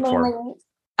people look for?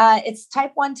 It's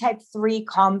type 1, type 3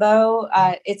 combo.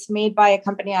 It's made by a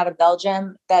company out of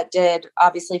Belgium that did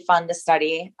obviously fund the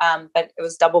study, but it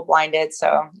was double blinded.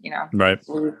 So, right.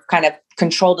 We kind of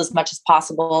controlled as much as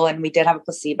possible, and we did have a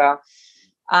placebo.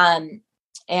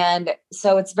 And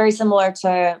so it's very similar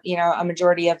to, a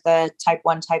majority of the type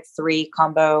 1, type 3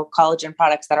 combo collagen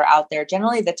products that are out there.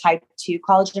 Generally, the type 2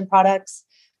 collagen products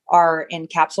are in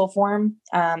capsule form.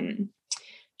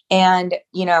 And,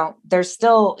 there's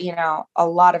still, a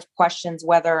lot of questions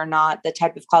whether or not the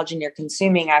type of collagen you're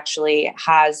consuming actually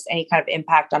has any kind of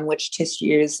impact on which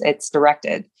tissues it's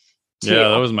directed to. Yeah,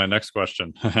 that was my next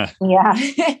question. Yeah.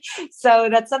 So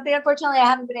that's something, unfortunately, I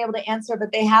haven't been able to answer,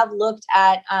 but they have looked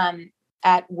at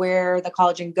where the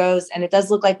collagen goes. And it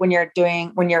does look like when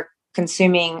you're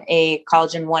consuming a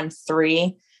collagen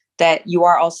 1-3, that you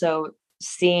are also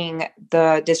seeing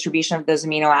the distribution of those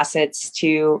amino acids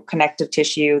to connective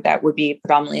tissue that would be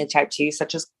predominantly type 2,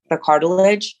 such as the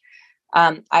cartilage.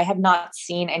 I have not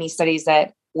seen any studies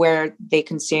where they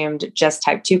consumed just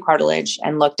type 2 cartilage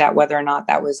and looked at whether or not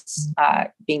that was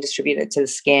being distributed to the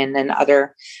skin and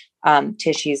other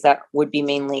tissues that would be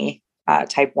mainly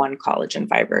type 1 collagen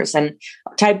fibers. And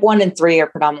type 1 and 3 are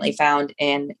predominantly found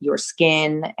in your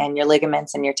skin and your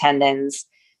ligaments and your tendons.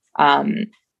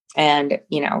 And,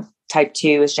 type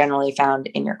 2 is generally found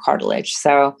in your cartilage.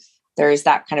 So there is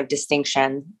that kind of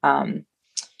distinction.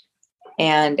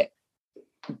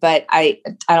 But I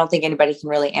don't think anybody can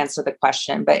really answer the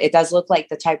question, but it does look like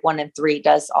the type 1 and 3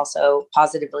 does also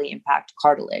positively impact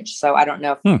cartilage. So I don't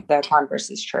know if the converse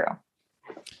is true.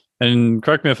 And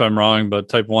correct me if I'm wrong, but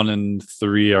type 1 and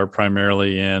 3 are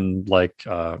primarily in like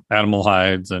animal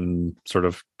hides and sort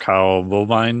of cow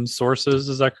bovine sources.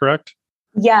 Is that correct?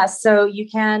 Yeah. So you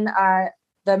can,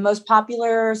 the most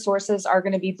popular sources are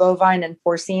going to be bovine and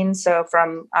porcine. So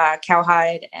from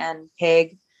cowhide and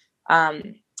pig.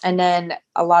 And then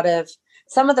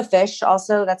some of the fish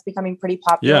also, that's becoming pretty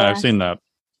popular. Yeah, I've seen that.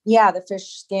 Yeah, the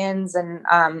fish skins and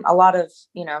a lot of,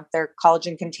 their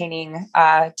collagen containing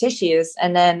tissues.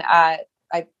 And then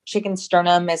chicken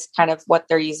sternum is kind of what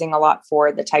they're using a lot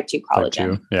for the type 2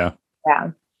 collagen. Type 2, yeah.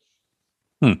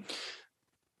 Yeah.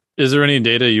 Is there any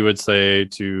data you would say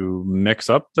to mix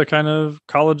up the kind of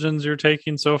collagens you're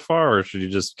taking so far? Or should you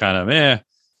just kind of,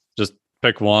 just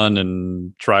pick one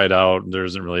and try it out? There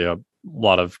isn't really a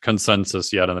lot of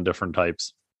consensus yet on the different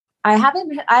types. I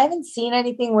haven't seen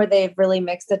anything where they've really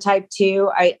mixed the type 2.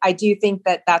 I do think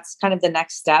that that's kind of the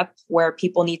next step where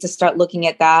people need to start looking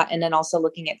at that, and then also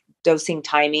looking at dosing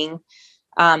timing.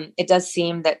 It does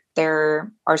seem that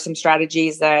there are some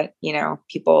strategies that,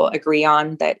 people agree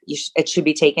on that it should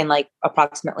be taken like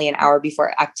approximately an hour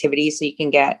before activity, so you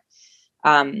can get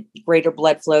greater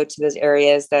blood flow to those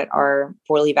areas that are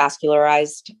poorly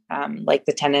vascularized, like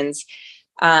the tendons.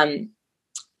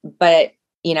 But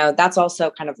that's also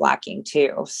kind of lacking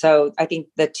too. So I think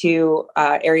the two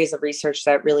areas of research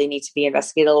that really need to be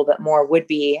investigated a little bit more would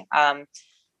be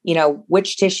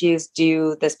which tissues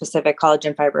do the specific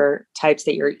collagen fiber types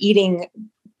that you're eating,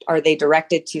 are they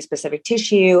directed to specific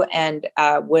tissue, and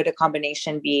would a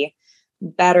combination be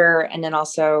better? And then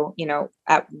also,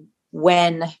 at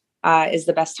when is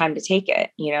the best time to take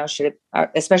it? Should it,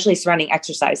 especially surrounding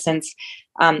exercise, since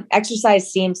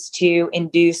exercise seems to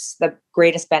induce the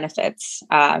greatest benefits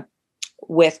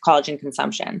with collagen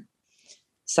consumption.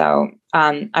 So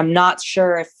I'm not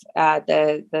sure if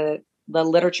the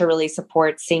literature really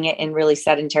supports seeing it in really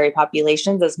sedentary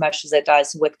populations as much as it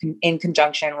does in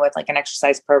conjunction with like an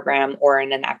exercise program or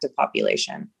in an active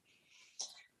population.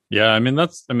 Yeah, we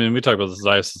talk about this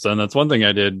ISSN, and that's one thing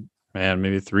I did,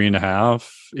 maybe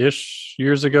 3.5-ish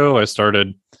years ago. I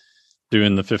started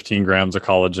doing the 15 grams of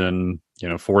collagen,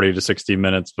 40 to 60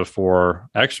 minutes before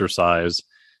exercise.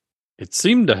 It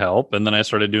seemed to help. And then I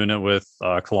started doing it with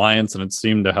clients, and it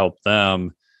seemed to help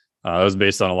them. It was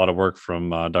based on a lot of work from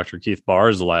Dr. Keith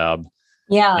Barr's lab.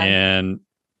 Yeah. And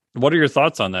what are your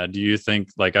thoughts on that? Do you think,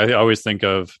 like, I always think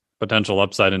of potential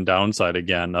upside and downside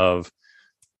again of,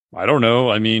 I don't know.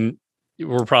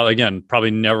 We're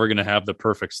probably never going to have the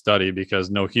perfect study,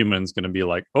 because no human's going to be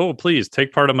like, oh, please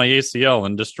take part of my ACL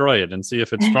and destroy it and see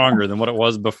if it's stronger than what it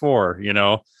was before,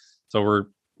 So we're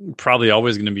probably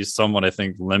always going to be somewhat, I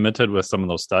think, limited with some of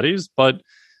those studies. But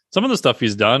some of the stuff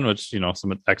he's done, which,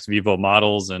 some ex vivo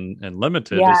models and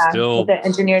limited, is still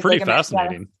pretty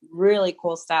fascinating. Really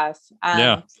cool stuff.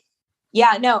 I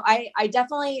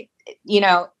definitely,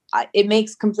 it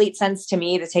makes complete sense to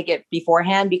me to take it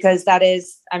beforehand, because that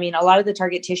is, a lot of the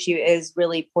target tissue is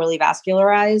really poorly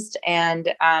vascularized.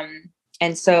 And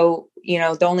so,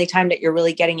 the only time that you're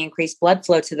really getting increased blood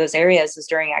flow to those areas is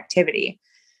during activity.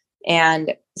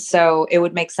 And so it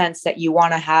would make sense that you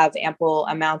want to have ample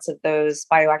amounts of those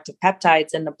bioactive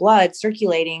peptides in the blood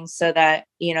circulating so that,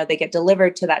 they get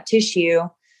delivered to that tissue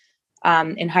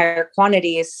in higher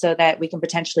quantities, so that we can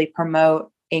potentially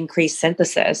promote increased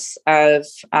synthesis of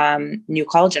new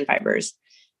collagen fibers.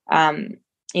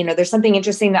 There's something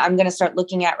interesting that I'm going to start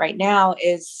looking at right now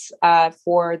is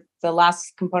for the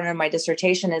last component of my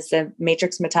dissertation is the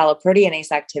matrix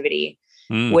metalloproteinase activity,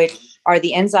 which are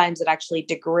the enzymes that actually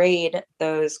degrade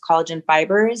those collagen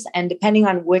fibers. And depending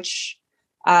on which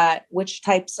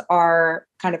types are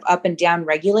kind of up and down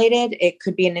regulated, it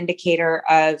could be an indicator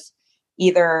of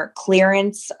either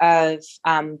clearance of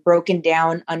broken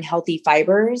down unhealthy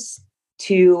fibers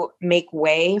to make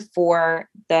way for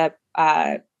the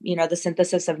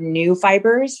synthesis of new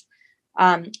fibers,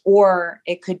 or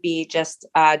it could be just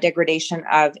degradation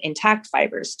of intact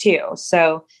fibers too.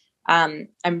 So I'm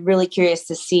really curious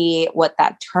to see what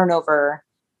that turnover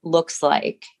looks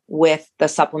like with the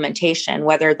supplementation,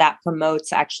 whether that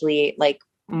promotes actually like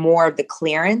more of the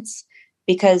clearance,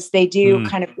 because they do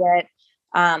kind of get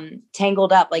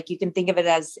tangled up. Like you can think of it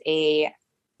as a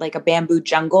bamboo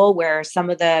jungle where some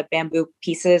of the bamboo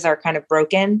pieces are kind of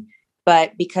broken,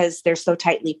 but because they're so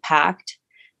tightly packed,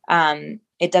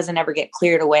 it doesn't ever get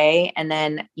cleared away. And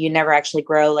then you never actually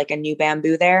grow like a new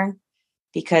bamboo there,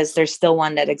 because there's still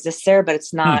one that exists there, but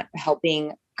it's not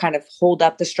helping kind of hold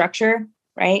up the structure.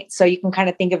 Right. So you can kind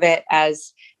of think of it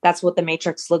as that's what the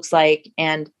matrix looks like.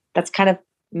 And that's kind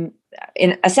of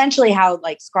essentially how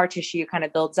like scar tissue kind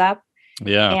of builds up.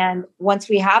 Yeah. And once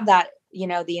we have that,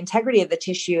 the integrity of the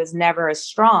tissue is never as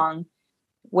strong.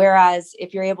 Whereas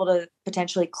if you're able to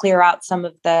potentially clear out some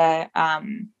of the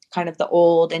kind of the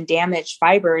old and damaged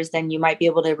fibers, then you might be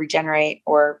able to regenerate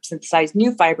or synthesize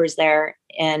new fibers there.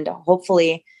 And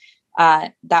hopefully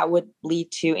that would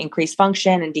lead to increased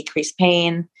function and decreased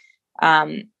pain.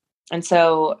 And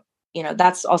so,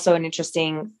 that's also an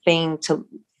interesting thing to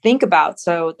think about.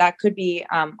 So that could be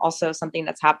also something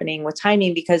that's happening with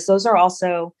timing, because those are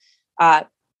also,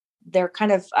 they're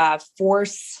kind of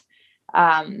force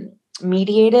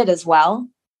mediated as well.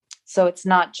 So it's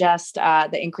not just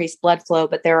the increased blood flow,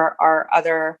 but there are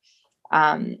other,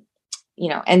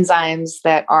 enzymes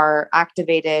that are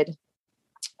activated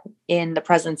in the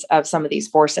presence of some of these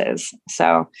forces.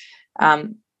 So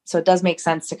it does make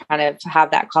sense to kind of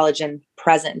have that collagen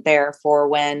present there for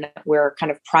when we're kind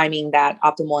of priming that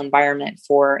optimal environment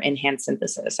for enhanced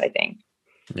synthesis, I think.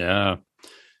 Yeah.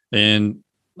 And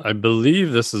I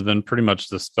believe this has been pretty much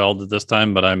dispelled at this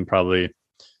time, but I'm probably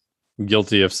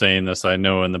guilty of saying this. I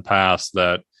know in the past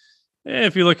that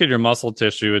if you look at your muscle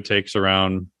tissue, it takes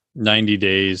around 90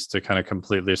 days to kind of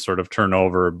completely sort of turn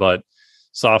over, but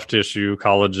soft tissue,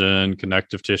 collagen,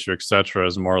 connective tissue, etc.,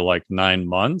 is more like 9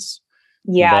 months.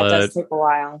 Yeah, it does take a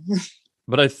while.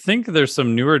 But I think there's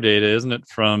some newer data, isn't it,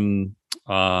 from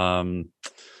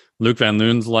Luc Van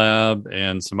Loon's lab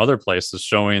and some other places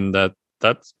showing that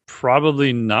that's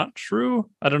probably not true.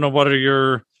 I don't know. What are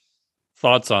your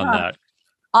Thoughts on that?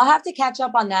 I'll have to catch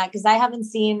up on that because I haven't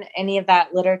seen any of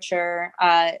that literature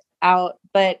out.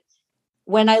 But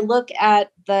when I look at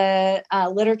the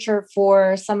literature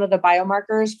for some of the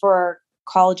biomarkers for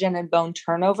collagen and bone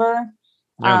turnover,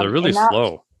 they're really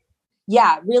slow.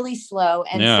 Yeah, really slow.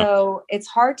 And so it's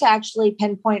hard to actually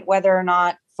pinpoint whether or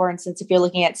not, for instance, if you're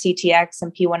looking at CTX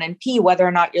and P1NP, whether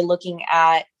or not you're looking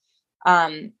at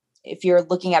if you're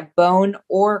looking at bone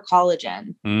or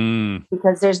collagen,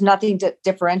 because there's nothing that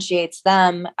differentiates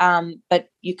them. But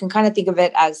you can kind of think of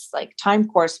it as like time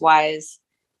course wise.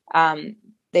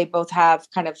 They both have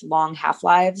kind of long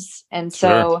half-lives. And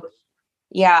so,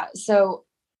 so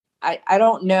I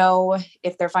don't know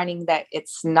if they're finding that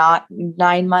it's not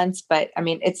 9 months, but I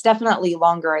mean, it's definitely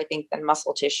longer, I think, than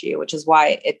muscle tissue, which is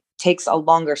why it takes a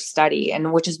longer study,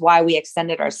 and which is why we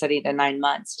extended our study to 9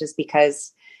 months, just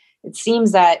because it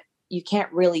seems that you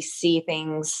can't really see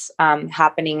things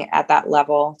happening at that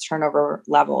level, turnover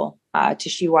level,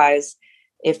 tissue-wise,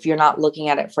 if you're not looking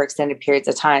at it for extended periods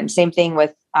of time. Same thing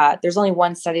with, there's only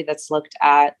one study that's looked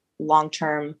at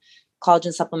long-term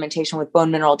collagen supplementation with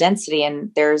bone mineral density.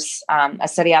 And there's a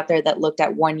study out there that looked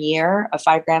at 1 year of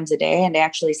 5 grams a day, and they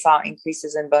actually saw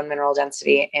increases in bone mineral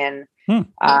density in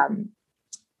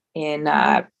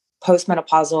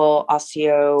postmenopausal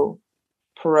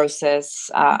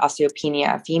osteoporosis,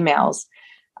 osteopenia females.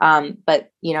 But,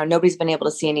 nobody's been able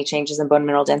to see any changes in bone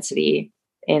mineral density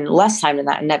in less time than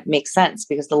that. And that makes sense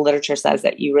because the literature says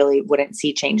that you really wouldn't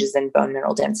see changes in bone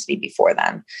mineral density before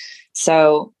then.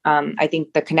 So I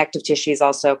think the connective tissue is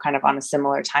also kind of on a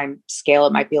similar time scale.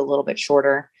 It might be a little bit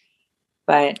shorter,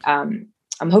 but I'm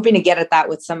hoping to get at that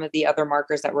with some of the other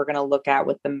markers that we're going to look at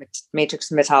with the matrix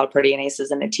metalloproteinases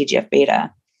and the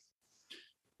TGF-beta.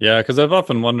 Yeah, because I've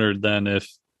often wondered then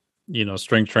if,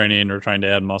 strength training or trying to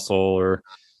add muscle or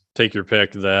take your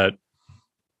pick, that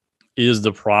is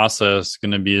the process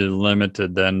going to be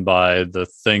limited then by the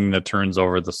thing that turns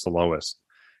over the slowest,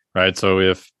 right? So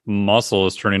if muscle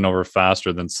is turning over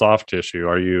faster than soft tissue,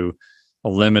 are you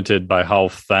limited by how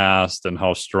fast and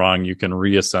how strong you can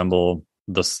reassemble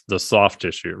the soft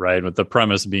tissue, right? With the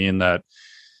premise being that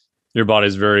your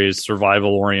body's very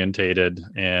survival orientated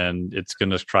and it's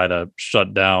going to try to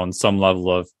shut down some level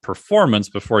of performance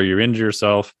before you injure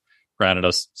yourself. Granted,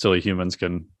 us silly humans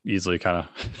can easily kind of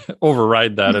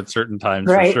override that at certain times,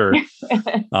 right, for sure.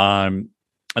 And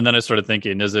then I started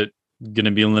thinking, is it going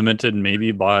to be limited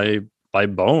maybe by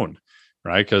bone,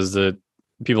 right? Because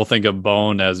people think of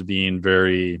bone as being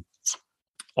very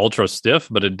ultra stiff,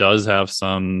 but it does have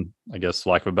some, I guess,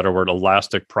 lack of a better word,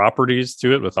 elastic properties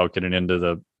to it without getting into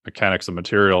the mechanics of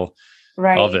material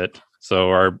of it.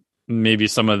 So are maybe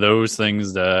some of those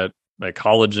things that like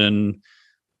collagen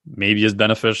maybe is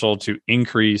beneficial to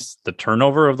increase the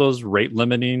turnover of those rate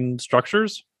limiting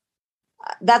structures?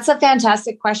 That's a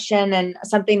fantastic question, and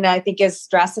something that I think is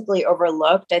drastically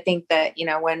overlooked. I think that,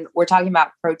 when we're talking about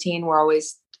protein, we're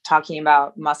always talking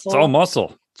about muscle. It's all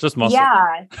muscle. It's just muscle.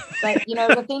 Yeah. But,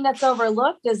 the thing that's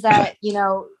overlooked is that,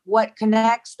 what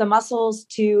connects the muscles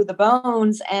to the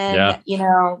bones and,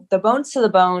 the bones to the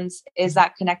bones is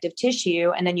that connective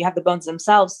tissue. And then you have the bones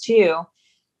themselves too.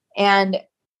 And,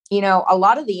 a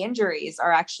lot of the injuries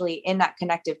are actually in that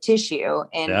connective tissue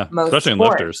in most especially sports. In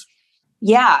lifters.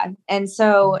 Yeah. And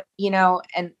so,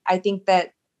 and I think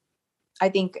that,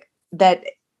 kind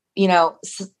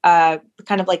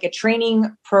of like a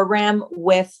training program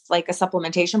with like a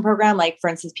supplementation program, like for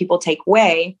instance, people take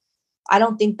whey. I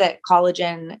don't think that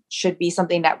collagen should be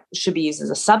something that should be used as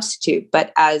a substitute,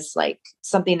 but as like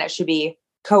something that should be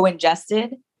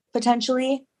co-ingested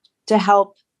potentially to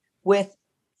help with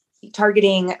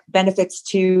targeting benefits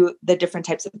to the different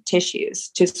types of tissues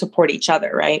to support each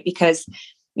other, right? Because,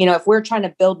 if we're trying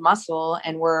to build muscle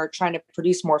and we're trying to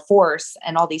produce more force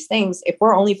and all these things, if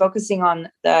we're only focusing on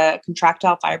the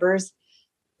contractile fibers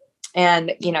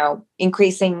and,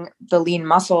 increasing the lean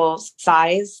muscle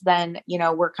size, then,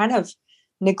 we're kind of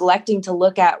neglecting to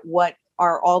look at what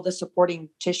are all the supporting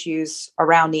tissues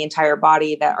around the entire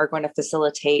body that are going to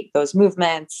facilitate those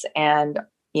movements and,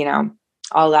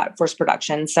 all that force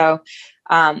production. So,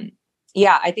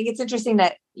 I think it's interesting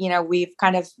that, we've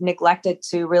kind of neglected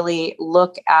to really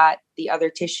look at the other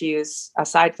tissues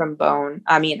aside from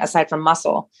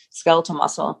muscle, skeletal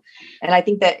muscle. And I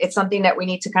think that it's something that we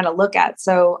need to kind of look at.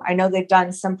 So I know they've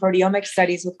done some proteomic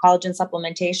studies with collagen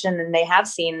supplementation, and they have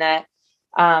seen that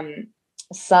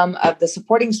some of the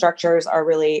supporting structures are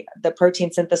really, the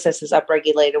protein synthesis is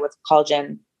upregulated with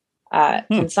collagen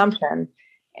consumption.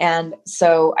 And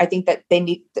so I think that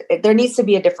there needs to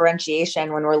be a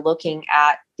differentiation when we're looking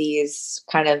at these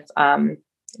kind of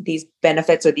these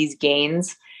benefits or these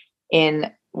gains in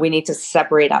we need to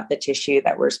separate out the tissue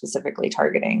that we're specifically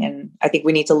targeting. And I think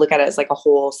we need to look at it as like a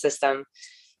whole system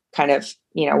kind of,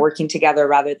 working together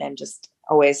rather than just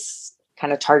always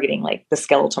kind of targeting like the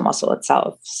skeletal muscle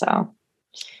itself. So.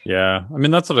 Yeah. I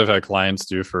mean, that's what I've had clients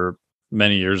do for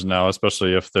many years now,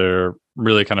 especially if they're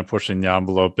really kind of pushing the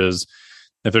envelope, is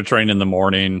if they're training in the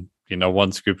morning,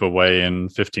 1 scoop of whey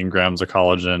and 15 grams of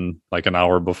collagen like an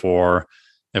hour before.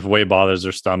 If whey bothers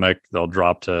their stomach, they'll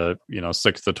drop to,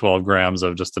 6 to 12 grams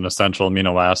of just an essential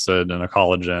amino acid and a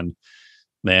collagen.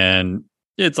 And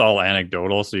it's all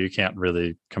anecdotal, so you can't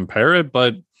really compare it,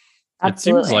 but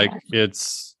Absolutely. It seems like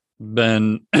it's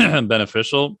been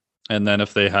beneficial. And then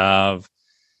if they have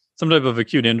some type of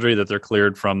acute injury that they're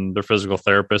cleared from their physical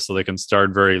therapist so they can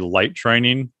start very light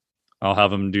training, I'll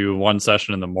have them do 1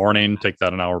 session in the morning, take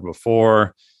that an hour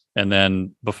before, and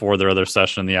then before their other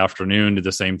session in the afternoon, do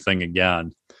the same thing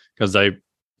again. Because I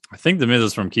think the myth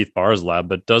is from Keith Barr's lab,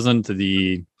 but doesn't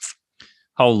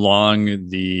how long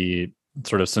the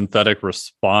sort of synthetic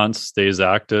response stays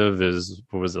active is,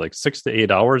 what was it, like 6 to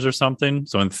 8 hours or something?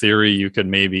 So in theory, you could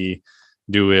maybe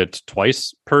do it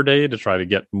twice per day to try to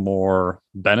get more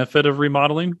benefit of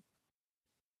remodeling.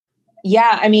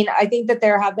 Yeah. I mean, I think that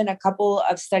there have been a couple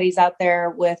of studies out there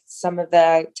with some of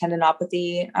the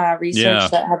tendinopathy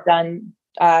research that have done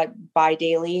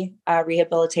bi-daily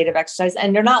rehabilitative exercise.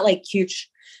 And they're not like huge.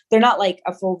 They're not like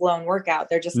a full blown workout.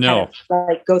 They're just kind of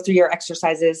like go through your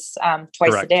exercises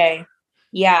twice Correct. A day.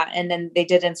 Yeah. And then they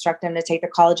did instruct them to take the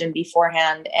collagen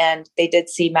beforehand, and they did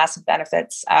see massive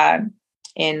benefits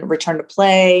in return to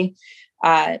play,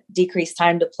 decreased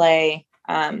time to play,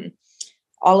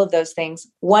 all of those things.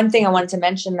 One thing I wanted to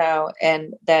mention though,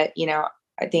 and that,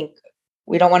 I think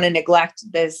we don't want to neglect,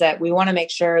 is that we want to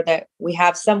make sure that we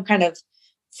have some kind of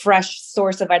fresh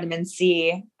source of vitamin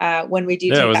C when we do.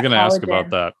 Yeah, I was going to ask about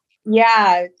that.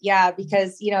 Yeah.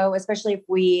 Because, especially if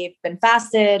we've been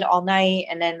fasted all night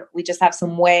and then we just have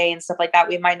some whey and stuff like that,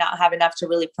 we might not have enough to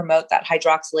really promote that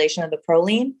hydroxylation of the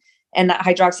proline. And that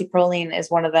hydroxyproline is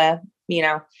one of the,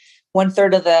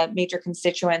 1/3 of the major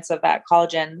constituents of that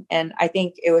collagen. And I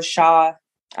think it was Shaw,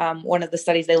 one of the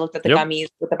studies, they looked at the gummies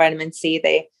with the vitamin C.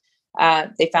 They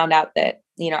found out that,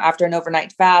 after an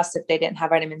overnight fast, if they didn't have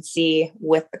vitamin C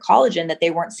with the collagen, that they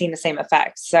weren't seeing the same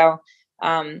effects. So,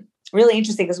 really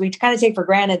interesting, because we kind of take for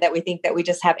granted that we think that we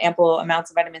just have ample amounts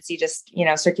of vitamin C just,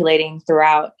 circulating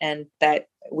throughout, and that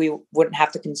we wouldn't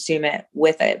have to consume it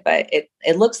with it. But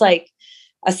it looks like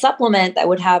a supplement that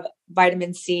would have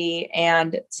vitamin C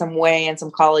and some whey and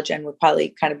some collagen would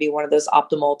probably kind of be one of those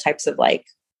optimal types of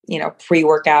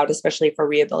pre-workout, especially for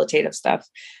rehabilitative stuff,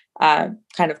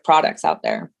 kind of products out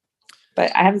there.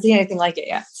 But I haven't seen anything like it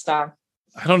yet. So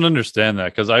I don't understand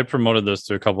that, because I promoted this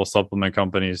to a couple of supplement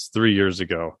companies 3 years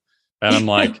ago. And I'm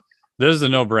like, this is a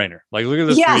no-brainer. Like, look at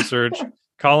this research,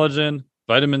 collagen,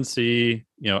 vitamin C,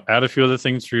 add a few other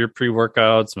things for your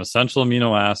pre-workout, some essential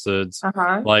amino acids,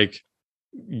 like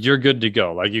you're good to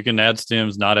go. Like, you can add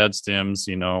stims, not add stims,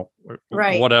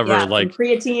 whatever, like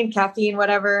creatine, caffeine,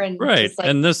 whatever. And right.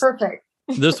 And this, perfect.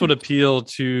 This would appeal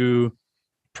to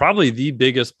probably the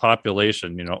biggest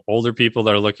population, older people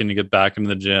that are looking to get back into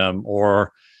the gym,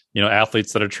 or,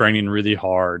 athletes that are training really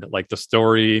hard. Like, the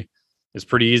story is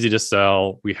pretty easy to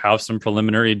sell. We have some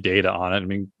preliminary data on it. I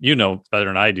mean, better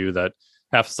than I do that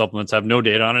half supplements have no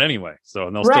data on it anyway. So,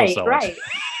 and they'll still sell it.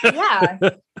 Yeah.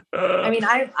 I mean,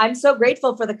 I'm so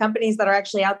grateful for the companies that are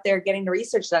actually out there getting the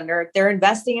research done. They're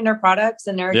investing in their products,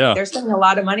 and they're spending a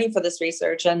lot of money for this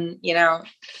research. And,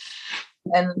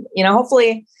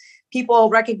 hopefully people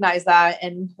recognize that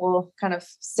and will kind of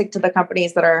stick to the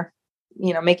companies that are,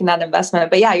 making that investment.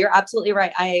 But yeah, you're absolutely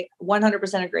right. I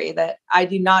 100% agree that I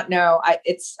do not know.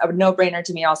 It's a no-brainer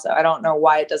to me also. I don't know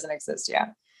why it doesn't exist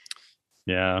yet.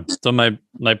 Yeah. So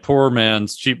my poor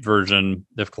man's cheap version,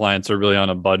 if clients are really on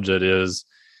a budget, is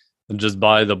just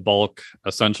buy the bulk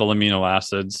essential amino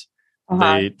acids.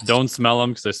 They don't smell them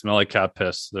because they smell like cat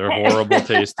piss. They're horrible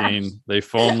tasting. They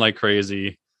foam like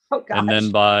crazy. And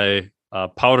then buy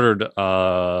powdered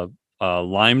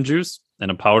lime juice in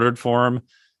a powdered form,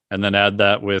 and then add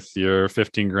that with your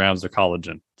 15 grams of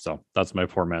collagen. So that's my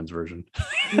poor man's version.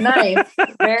 Nice.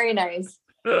 Very nice.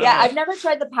 Yeah. I've never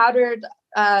tried the powdered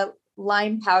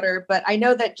lime powder, but I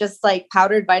know that just like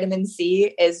powdered vitamin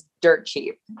C is dirt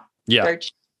cheap. Yeah.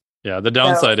 Yeah. The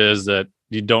downside is that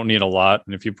you don't need a lot.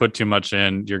 And if you put too much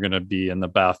in, you're going to be in the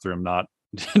bathroom, not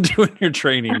doing your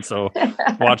training. So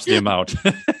watch the amount.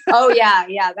 Oh yeah.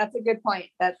 Yeah. That's a good point.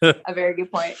 That's a very good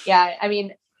point. Yeah. I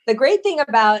mean, the great thing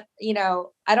about,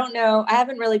 I don't know, I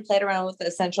haven't really played around with the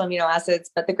essential amino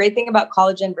acids, but the great thing about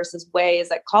collagen versus whey is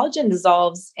that collagen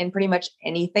dissolves in pretty much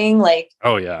anything. Like,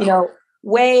 oh yeah.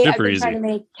 whey. I've Super been easy. trying to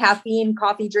make caffeine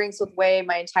coffee drinks with whey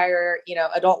my entire,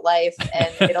 adult life,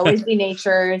 and it always be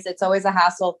nature's. It's always a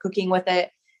hassle cooking with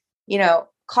it.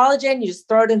 Collagen, you just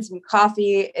throw it in some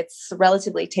coffee. It's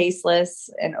relatively tasteless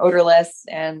and odorless,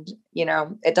 and,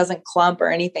 it doesn't clump or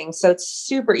anything. So it's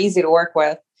super easy to work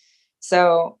with.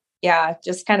 So yeah,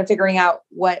 just kind of figuring out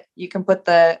what you can put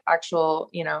the actual,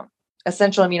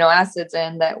 essential amino acids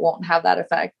in that won't have that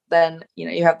effect. Then,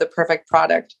 you have the perfect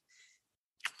product.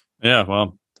 Yeah.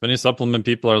 Well, if any supplement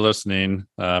people are listening,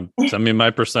 send me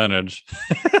my percentage.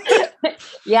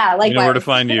 Yeah. Like, you know where to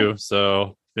find you. So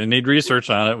if they need research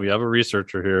on it, we have a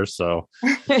researcher here. So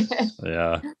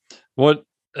yeah. What,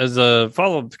 as a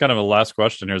follow-up, kind of a last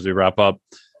question here as we wrap up,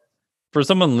 for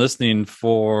someone listening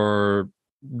for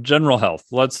general health,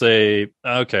 let's say,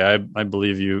 okay, I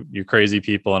believe you crazy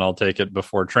people, and I'll take it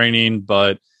before training,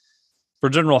 but for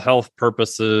general health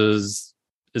purposes,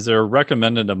 is there a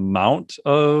recommended amount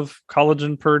of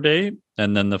collagen per day?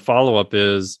 And then the follow-up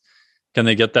is, can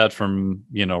they get that from,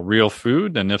 real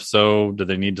food? And if so, do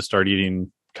they need to start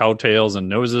eating cow tails and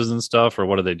noses and stuff, or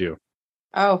what do they do?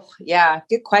 Oh, yeah.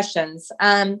 Good questions.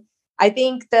 I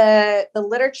think the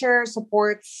literature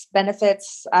supports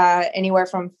benefits anywhere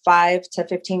from 5 to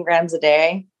 15 grams a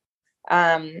day,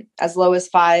 as low as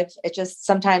 5. It just,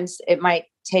 sometimes it might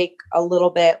take a little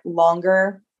bit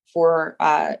longer for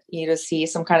you to see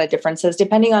some kind of differences,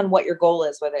 depending on what your goal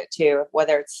is with it too,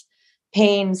 whether it's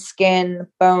pain, skin,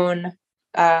 bone,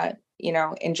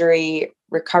 injury,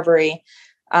 recovery.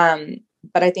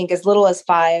 But I think as little as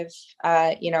 5,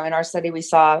 in our study, we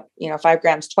saw, 5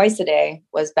 grams twice a day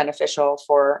was beneficial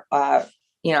for,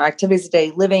 activities of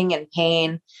day living and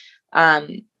pain.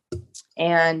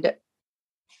 And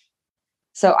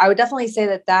so I would definitely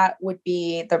say that would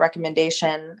be the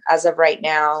recommendation as of right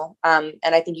now. And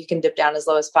I think you can dip down as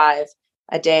low as 5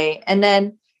 a day. And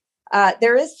then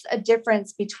there is a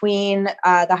difference between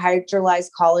the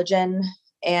hydrolyzed collagen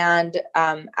and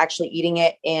actually eating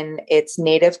it in its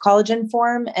native collagen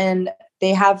form. And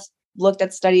they have looked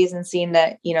at studies and seen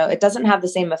that, it doesn't have the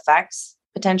same effects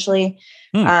potentially.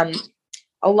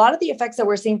 A lot of the effects that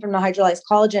we're seeing from the hydrolyzed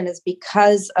collagen is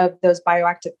because of those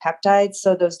bioactive peptides.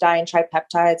 So those di and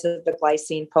tripeptides of the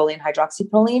glycine, proline,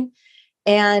 hydroxyproline.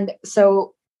 And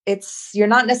so you're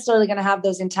not necessarily going to have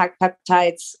those intact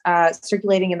peptides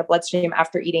circulating in the bloodstream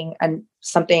after eating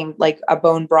something like a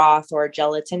bone broth or a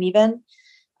gelatin even.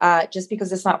 Just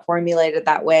because it's not formulated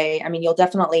that way. I mean, you'll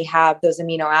definitely have those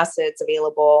amino acids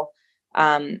available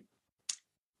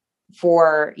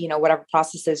for, whatever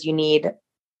processes you need,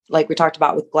 like we talked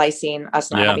about with glycine, us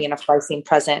not having enough glycine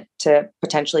present to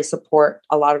potentially support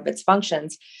a lot of its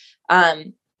functions.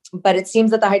 But it seems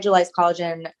that the hydrolyzed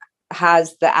collagen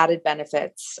has the added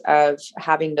benefits of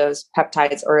having those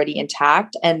peptides already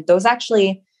intact. And those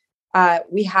actually,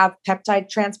 we have peptide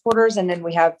transporters, and then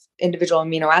we have individual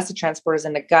amino acid transporters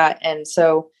in the gut. And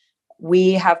so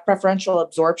we have preferential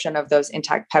absorption of those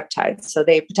intact peptides. So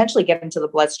they potentially get into the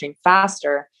bloodstream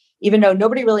faster, even though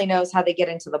nobody really knows how they get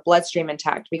into the bloodstream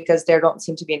intact because there don't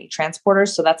seem to be any transporters.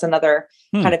 So that's another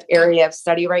kind of area of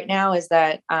study right now, is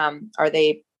that are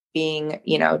they being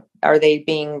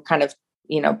kind of,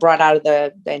 brought out of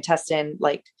the intestine,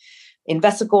 like in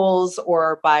vesicles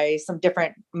or by some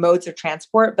different modes of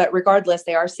transport. But regardless,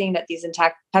 they are seeing that these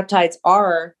intact peptides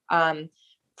are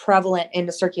prevalent in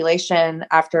the circulation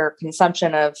after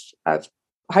consumption of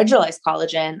hydrolyzed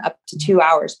collagen up to 2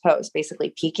 hours post,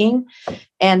 basically peaking.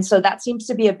 And so that seems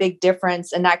to be a big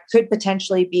difference. And that could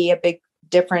potentially be a big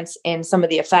difference in some of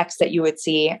the effects that you would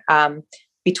see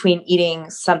between eating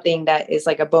something that is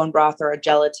like a bone broth or a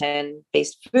gelatin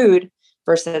based food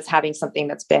versus having something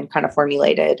that's been kind of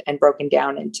formulated and broken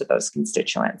down into those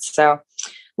constituents. So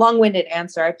long-winded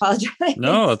answer. I apologize.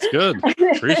 No, that's good.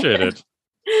 Appreciate it.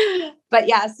 But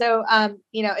yeah, so,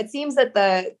 it seems that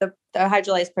the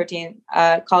hydrolyzed protein,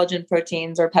 collagen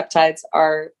proteins or peptides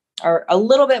are a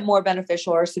little bit more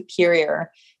beneficial or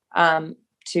superior to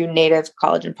native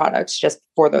collagen products just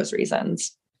for those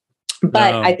reasons.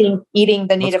 But I think eating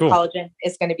the native collagen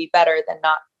is going to be better than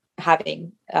not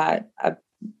having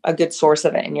a good source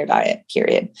of it in your diet,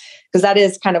 period. Because that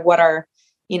is kind of what our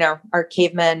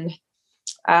cavemen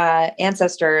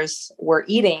ancestors were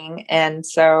eating. And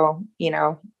so,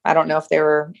 I don't know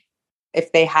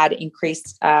if they had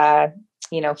increased,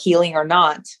 healing or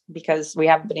not, because we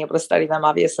haven't been able to study them,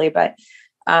 obviously. But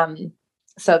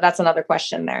so that's another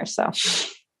question there. So,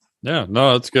 yeah,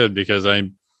 no, that's good, because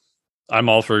I'm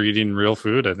all for eating real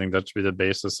food. I think that should be the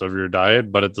basis of your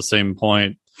diet. But at the same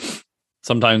point,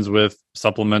 sometimes with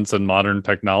supplements and modern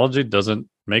technology doesn't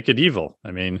make it evil. I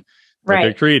mean, like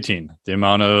a creatine, the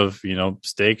amount of,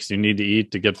 steaks you need to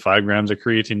eat to get 5 grams of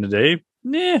creatine a day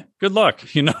good luck,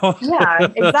 Yeah,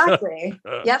 exactly.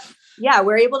 Yep. Yeah.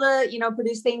 We're able to,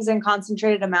 produce things in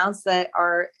concentrated amounts that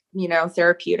are,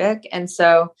 therapeutic. And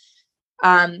so,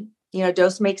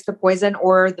 dose makes the poison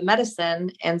or the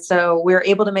medicine. And so we're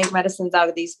able to make medicines out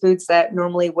of these foods that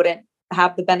normally wouldn't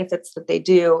have the benefits that they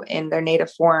do in their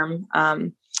native form.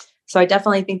 So I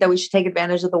definitely think that we should take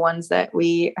advantage of the ones that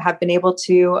we have been able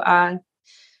to,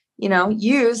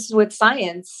 use with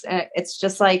science. It's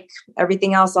just like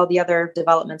everything else, all the other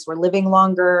developments. We're living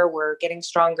longer, we're getting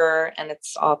stronger, and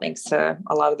it's all thanks to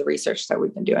a lot of the research that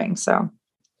we've been doing. So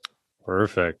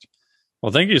perfect.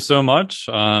 Well, thank you so much.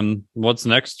 What's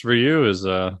next for you? Is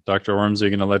Dr. Ormsby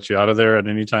going to let you out of there at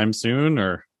any time soon,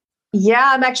 or?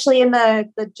 Yeah, I'm actually in the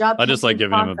job. I just like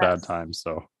giving him a bad time,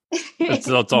 so it's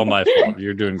all my fault.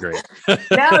 You're doing great.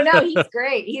 No, he's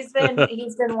great. He's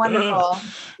been wonderful.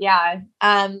 Yeah.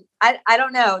 I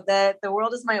don't know. The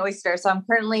world is my oyster. So I'm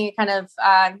currently kind of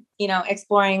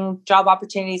exploring job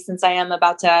opportunities since I am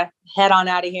about to head on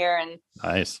out of here and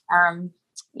nice.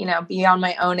 Be on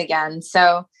my own again.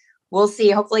 So we'll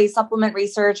see. Hopefully supplement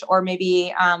research or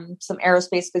maybe some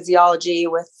aerospace physiology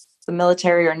with the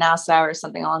military or NASA or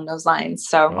something along those lines.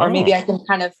 So or maybe I can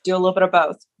kind of do a little bit of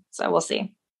both. So we'll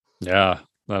see. Yeah,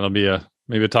 that'll be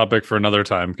maybe a topic for another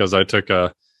time, because I took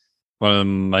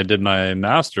when I did my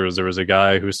master's, there was a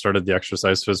guy who started the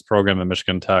exercise phys program at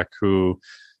Michigan Tech who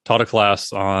taught a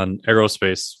class on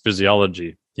aerospace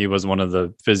physiology. He was one of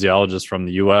the physiologists from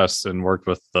the US and worked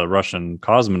with the Russian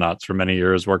cosmonauts for many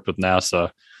years, worked with NASA.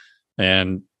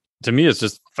 And to me, it's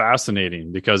just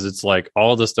fascinating because it's like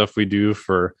all the stuff we do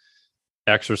for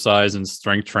exercise and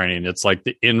strength training, it's like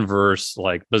the inverse,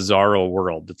 like bizarro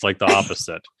world. It's like the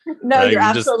opposite. No, right? You're you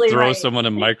absolutely just throw right. someone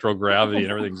in microgravity and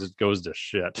everything just goes to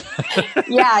shit.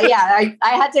 Yeah. I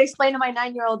had to explain to my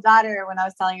 9-year-old daughter when I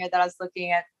was telling her that I was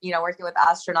looking at, working with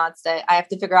astronauts, that I have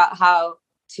to figure out how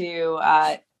to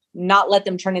not let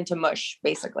them turn into mush,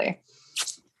 basically.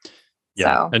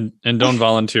 Yeah. So. And don't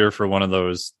volunteer for one of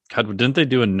those. God, didn't they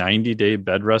do a 90-day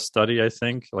bed rest study, I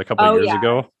think, like a couple of years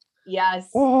ago? Yes.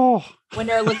 Oh. When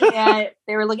they were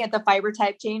looking at the fiber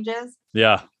type changes.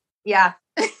 Yeah. Yeah.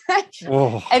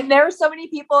 Oh. And there were so many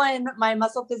people in my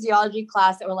muscle physiology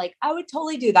class that were like, I would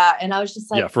totally do that. And I was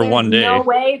just like, for one day. No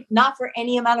way, not for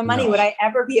any amount of money would I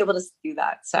ever be able to do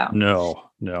that. So no.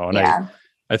 And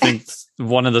I think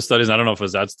one of the studies, I don't know if it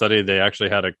was that study, they actually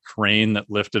had a crane that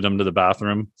lifted them to the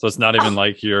bathroom. So it's not even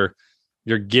like you're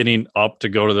getting up to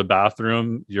go to the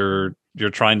bathroom. You're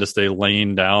trying to stay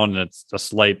laying down, and it's a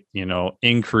slight,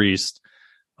 increased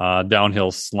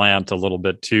downhill slant a little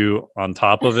bit too on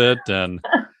top of it. And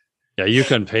yeah, you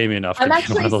couldn't pay me enough. I'm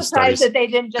actually surprised that they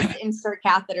didn't just insert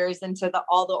catheters into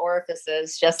all the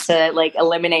orifices just to like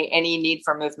eliminate any need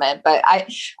for movement. But I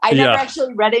never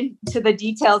actually read into the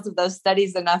details of those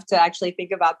studies enough to actually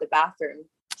think about the bathroom.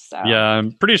 So yeah,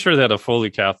 I'm pretty sure they had a Foley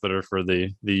catheter for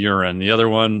the urine. The other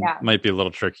one might be a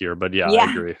little trickier, but I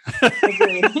agree.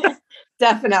 Agree.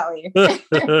 Definitely. But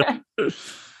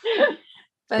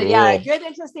good,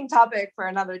 interesting topic for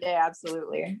another day.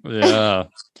 Absolutely. Yeah.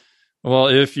 Well,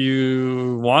 if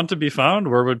you want to be found,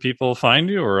 where would people find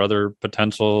you, or other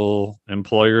potential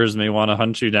employers may want to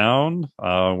hunt you down?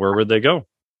 Where would they go?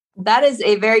 That is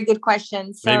a very good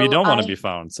question. So maybe you don't want to be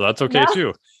found, so that's okay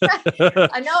too.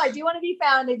 I know I do want to be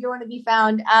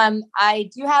found. I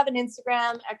do have an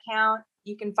Instagram account.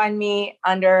 You can find me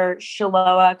under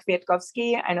Shiloah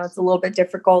Kwiatkowski. I know it's a little bit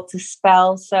difficult to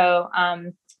spell. So,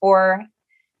 or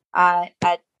at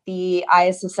the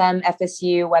ISSM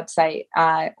FSU website,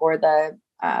 or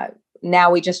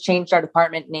now we just changed our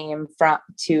department name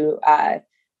to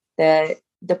the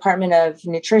Department of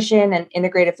Nutrition and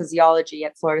Integrative Physiology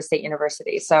at Florida State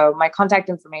University. So my contact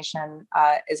information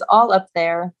is all up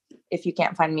there if you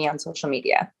can't find me on social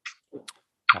media.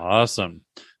 Awesome.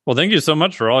 Well, thank you so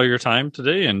much for all your time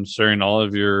today and sharing all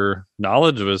of your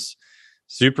knowledge. It was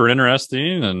super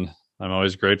interesting, and I'm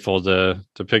always grateful to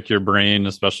pick your brain,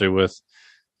 especially with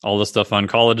all the stuff on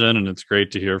collagen. And it's great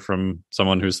to hear from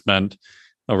someone who spent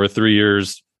over 3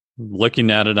 years looking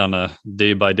at it on a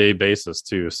day-by-day basis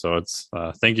too. So it's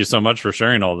thank you so much for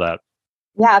sharing all that.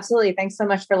 Yeah, absolutely. Thanks so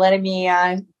much for letting me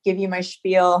give you my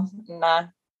spiel and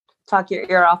talk your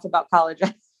ear off about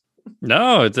collagen.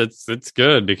 No, it's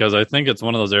good, because I think it's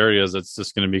one of those areas that's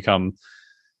just going to become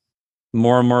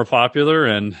more and more popular.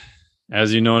 And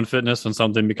as you know, in fitness, when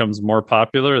something becomes more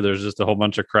popular, there's just a whole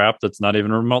bunch of crap that's not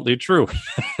even remotely true.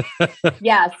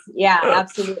 Yes. Yeah,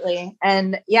 absolutely.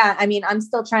 And I mean, I'm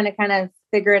still trying to kind of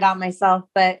figure it out myself,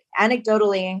 but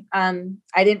anecdotally,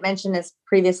 I didn't mention this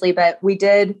previously, but we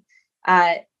did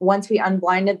once we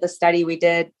unblinded the study,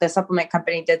 the supplement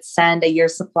company did send a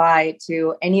year's supply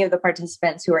to any of the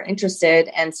participants who were interested.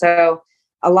 And so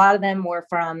a lot of them were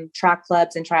from track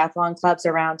clubs and triathlon clubs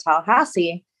around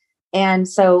Tallahassee. And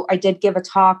so I did give a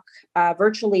talk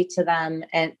virtually to them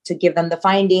and to give them the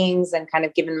findings and kind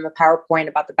of giving them a PowerPoint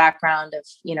about the background of,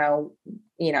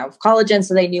 collagen,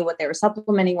 so they knew what they were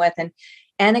supplementing with. And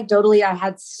anecdotally, I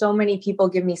had so many people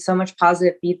give me so much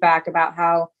positive feedback about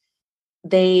how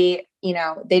they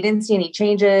didn't see any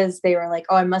changes. They were like,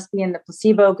 oh, I must be in the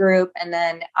placebo group. And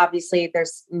then obviously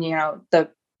there's, the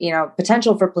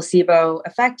potential for placebo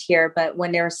effect here. But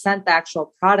when they were sent the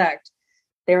actual product,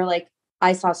 they were like,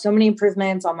 I saw so many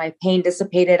improvements. All my pain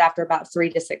dissipated after about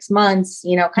 3 to 6 months,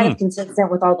 kind of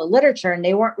consistent with all the literature, and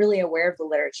they weren't really aware of the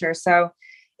literature. So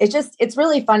it's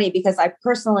really funny because I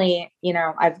personally,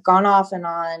 I've gone off and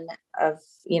on of,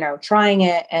 trying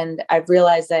it, and I've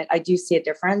realized that I do see a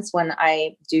difference when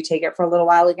I do take it for a little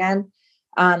while again.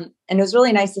 And it was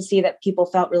really nice to see that people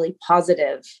felt really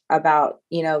positive about,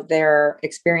 their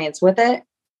experience with it.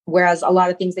 Whereas a lot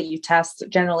of things that you test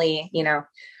generally,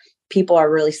 people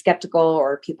are really skeptical,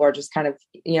 or people are just kind of,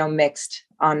 mixed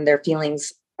on their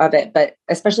feelings of it. But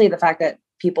especially the fact that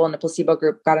people in the placebo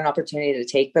group got an opportunity to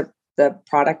take the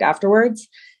product afterwards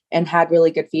and had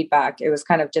really good feedback. It was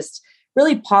kind of just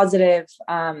really positive,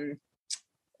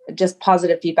 just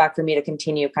positive feedback for me to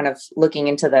continue kind of looking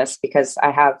into this, because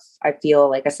I feel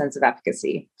like a sense of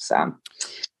efficacy. So.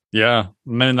 Yeah,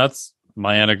 that's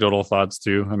my anecdotal thoughts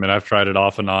too. I've tried it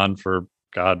off and on for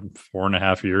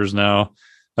 4.5 years now.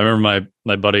 I remember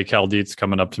my buddy Cal Dietz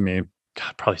coming up to me,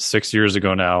 probably 6 years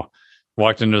ago now,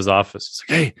 walked into his office. He's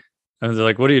like, hey, and they're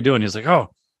like, what are you doing? He's like, oh,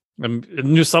 I'm a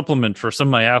new supplement for some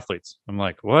of my athletes. I'm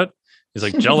like, what? He's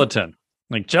like, gelatin.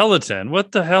 Like, gelatin?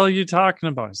 What the hell are you talking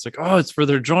about? He's like, oh, it's for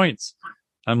their joints.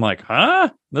 I'm like, huh?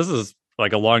 This is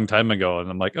like a long time ago. And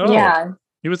I'm like, oh, yeah.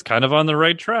 He was kind of on the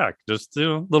right track, just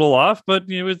a little off, but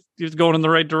he was going in the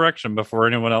right direction before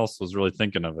anyone else was really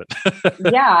thinking of it.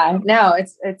 Yeah, no,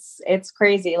 it's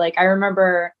crazy. Like, I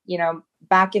remember,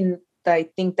 back in I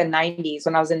think the 90s,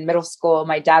 when I was in middle school,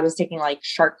 my dad was taking like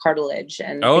shark cartilage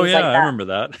and oh things yeah, like that. I remember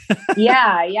that.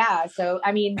 Yeah. So,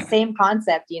 same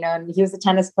concept, and he was a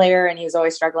tennis player and he was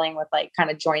always struggling with like kind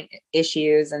of joint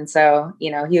issues. And so,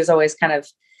 he was always kind of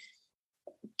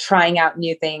trying out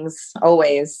new things,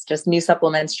 always just new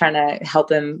supplements, trying to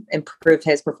help him improve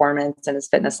his performance and his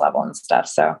fitness level and stuff.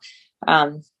 So,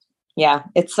 yeah,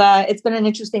 it's been an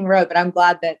interesting road, but I'm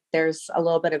glad that there's a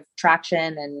little bit of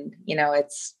traction and,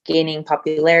 it's gaining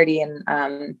popularity.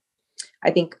 And,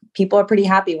 I think people are pretty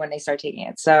happy when they start taking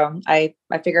it. So I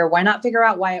figure, why not figure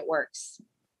out why it works?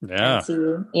 Yeah.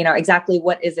 And see, exactly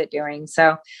what is it doing?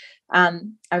 So,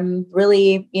 I'm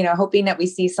really, hoping that we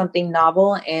see something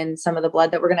novel in some of the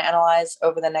blood that we're going to analyze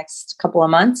over the next couple of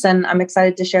months. And I'm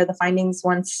excited to share the findings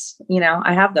once,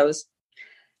 I have those.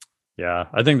 Yeah,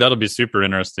 I think that'll be super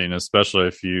interesting, especially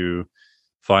if you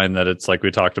find that it's like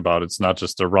we talked about, it's not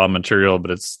just a raw material,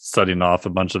 but it's setting off a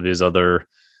bunch of these other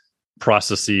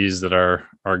processes that are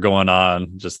going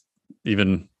on. Just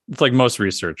even, it's like most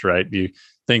research, right? You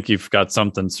think you've got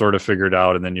something sort of figured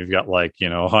out, and then you've got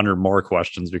 100 more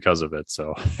questions because of it.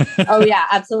 So oh yeah,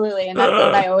 absolutely. And that's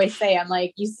what I always say. I'm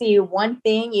like, you see one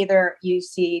thing, either you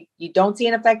don't see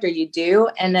an effect or you do,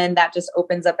 and then that just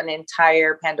opens up an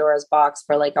entire Pandora's box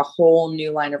for like a whole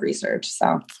new line of research.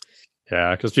 So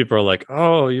yeah, because people are like,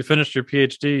 oh, you finished your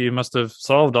PhD, you must have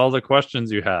solved all the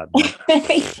questions you had.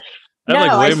 I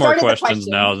have way more questions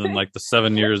now than like the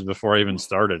 7 years before I even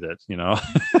started it,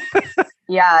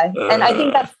 Yeah. And I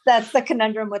think that's the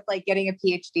conundrum with like getting a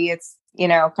PhD. It's,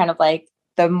 kind of like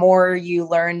the more you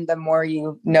learn, the more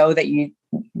you know that you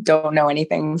don't know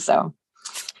anything. So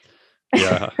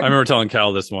yeah, I remember telling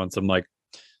Cal this once. I'm like,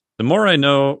 the more I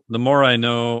know,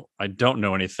 I don't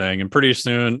know anything. And pretty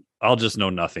soon I'll just know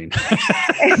nothing.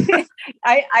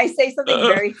 I say something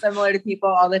very similar to people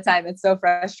all the time. It's so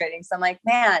frustrating. So I'm like,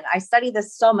 man, I study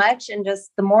this so much, and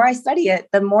just the more I study it,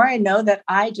 the more I know that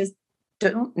I just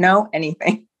don't know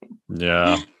anything.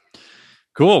 Yeah.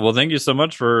 Cool. Well, thank you so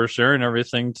much for sharing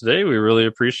everything today. We really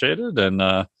appreciate it. And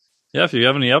yeah, if you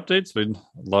have any updates, we'd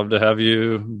love to have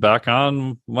you back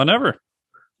on whenever.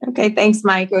 Okay. Thanks,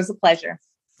 Mike. It was a pleasure.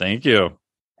 Thank you.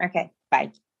 Okay.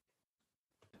 Bye.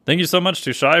 Thank you so much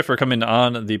to Shai for coming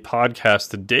on the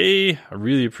podcast today. I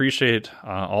really appreciate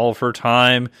all of her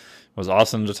time. It was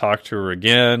awesome to talk to her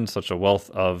again. Such a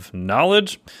wealth of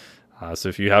knowledge. So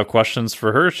if you have questions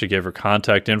for her, she gave her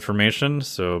contact information.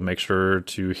 So make sure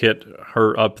to hit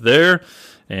her up there.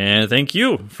 And thank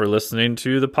you for listening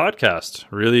to the podcast.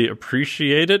 Really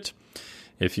appreciate it.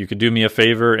 If you could do me a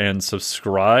favor and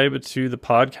subscribe to the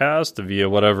podcast via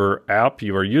whatever app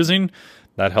you are using,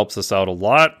 that helps us out a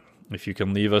lot. If you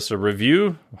can leave us a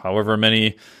review, however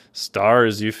many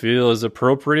stars you feel is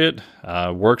appropriate,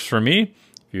 works for me.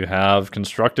 If you have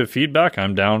constructive feedback,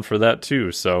 I'm down for that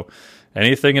too. So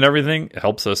anything and everything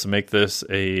helps us make this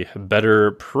a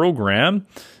better program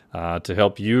to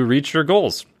help you reach your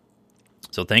goals.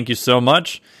 So thank you so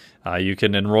much. You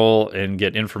can enroll and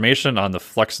get information on the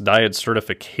Flex Diet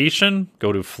certification.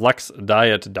 Go to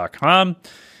flexdiet.com,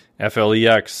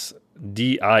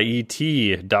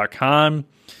 FLEXDIET.com.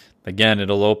 Again,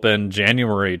 it'll open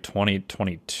January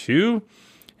 2022.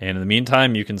 And in the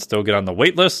meantime, you can still get on the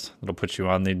wait list. It'll put you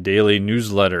on the daily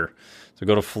newsletter. So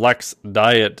go to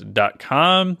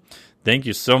flexdiet.com. Thank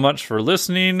you so much for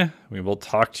listening. We will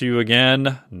talk to you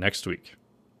again next week.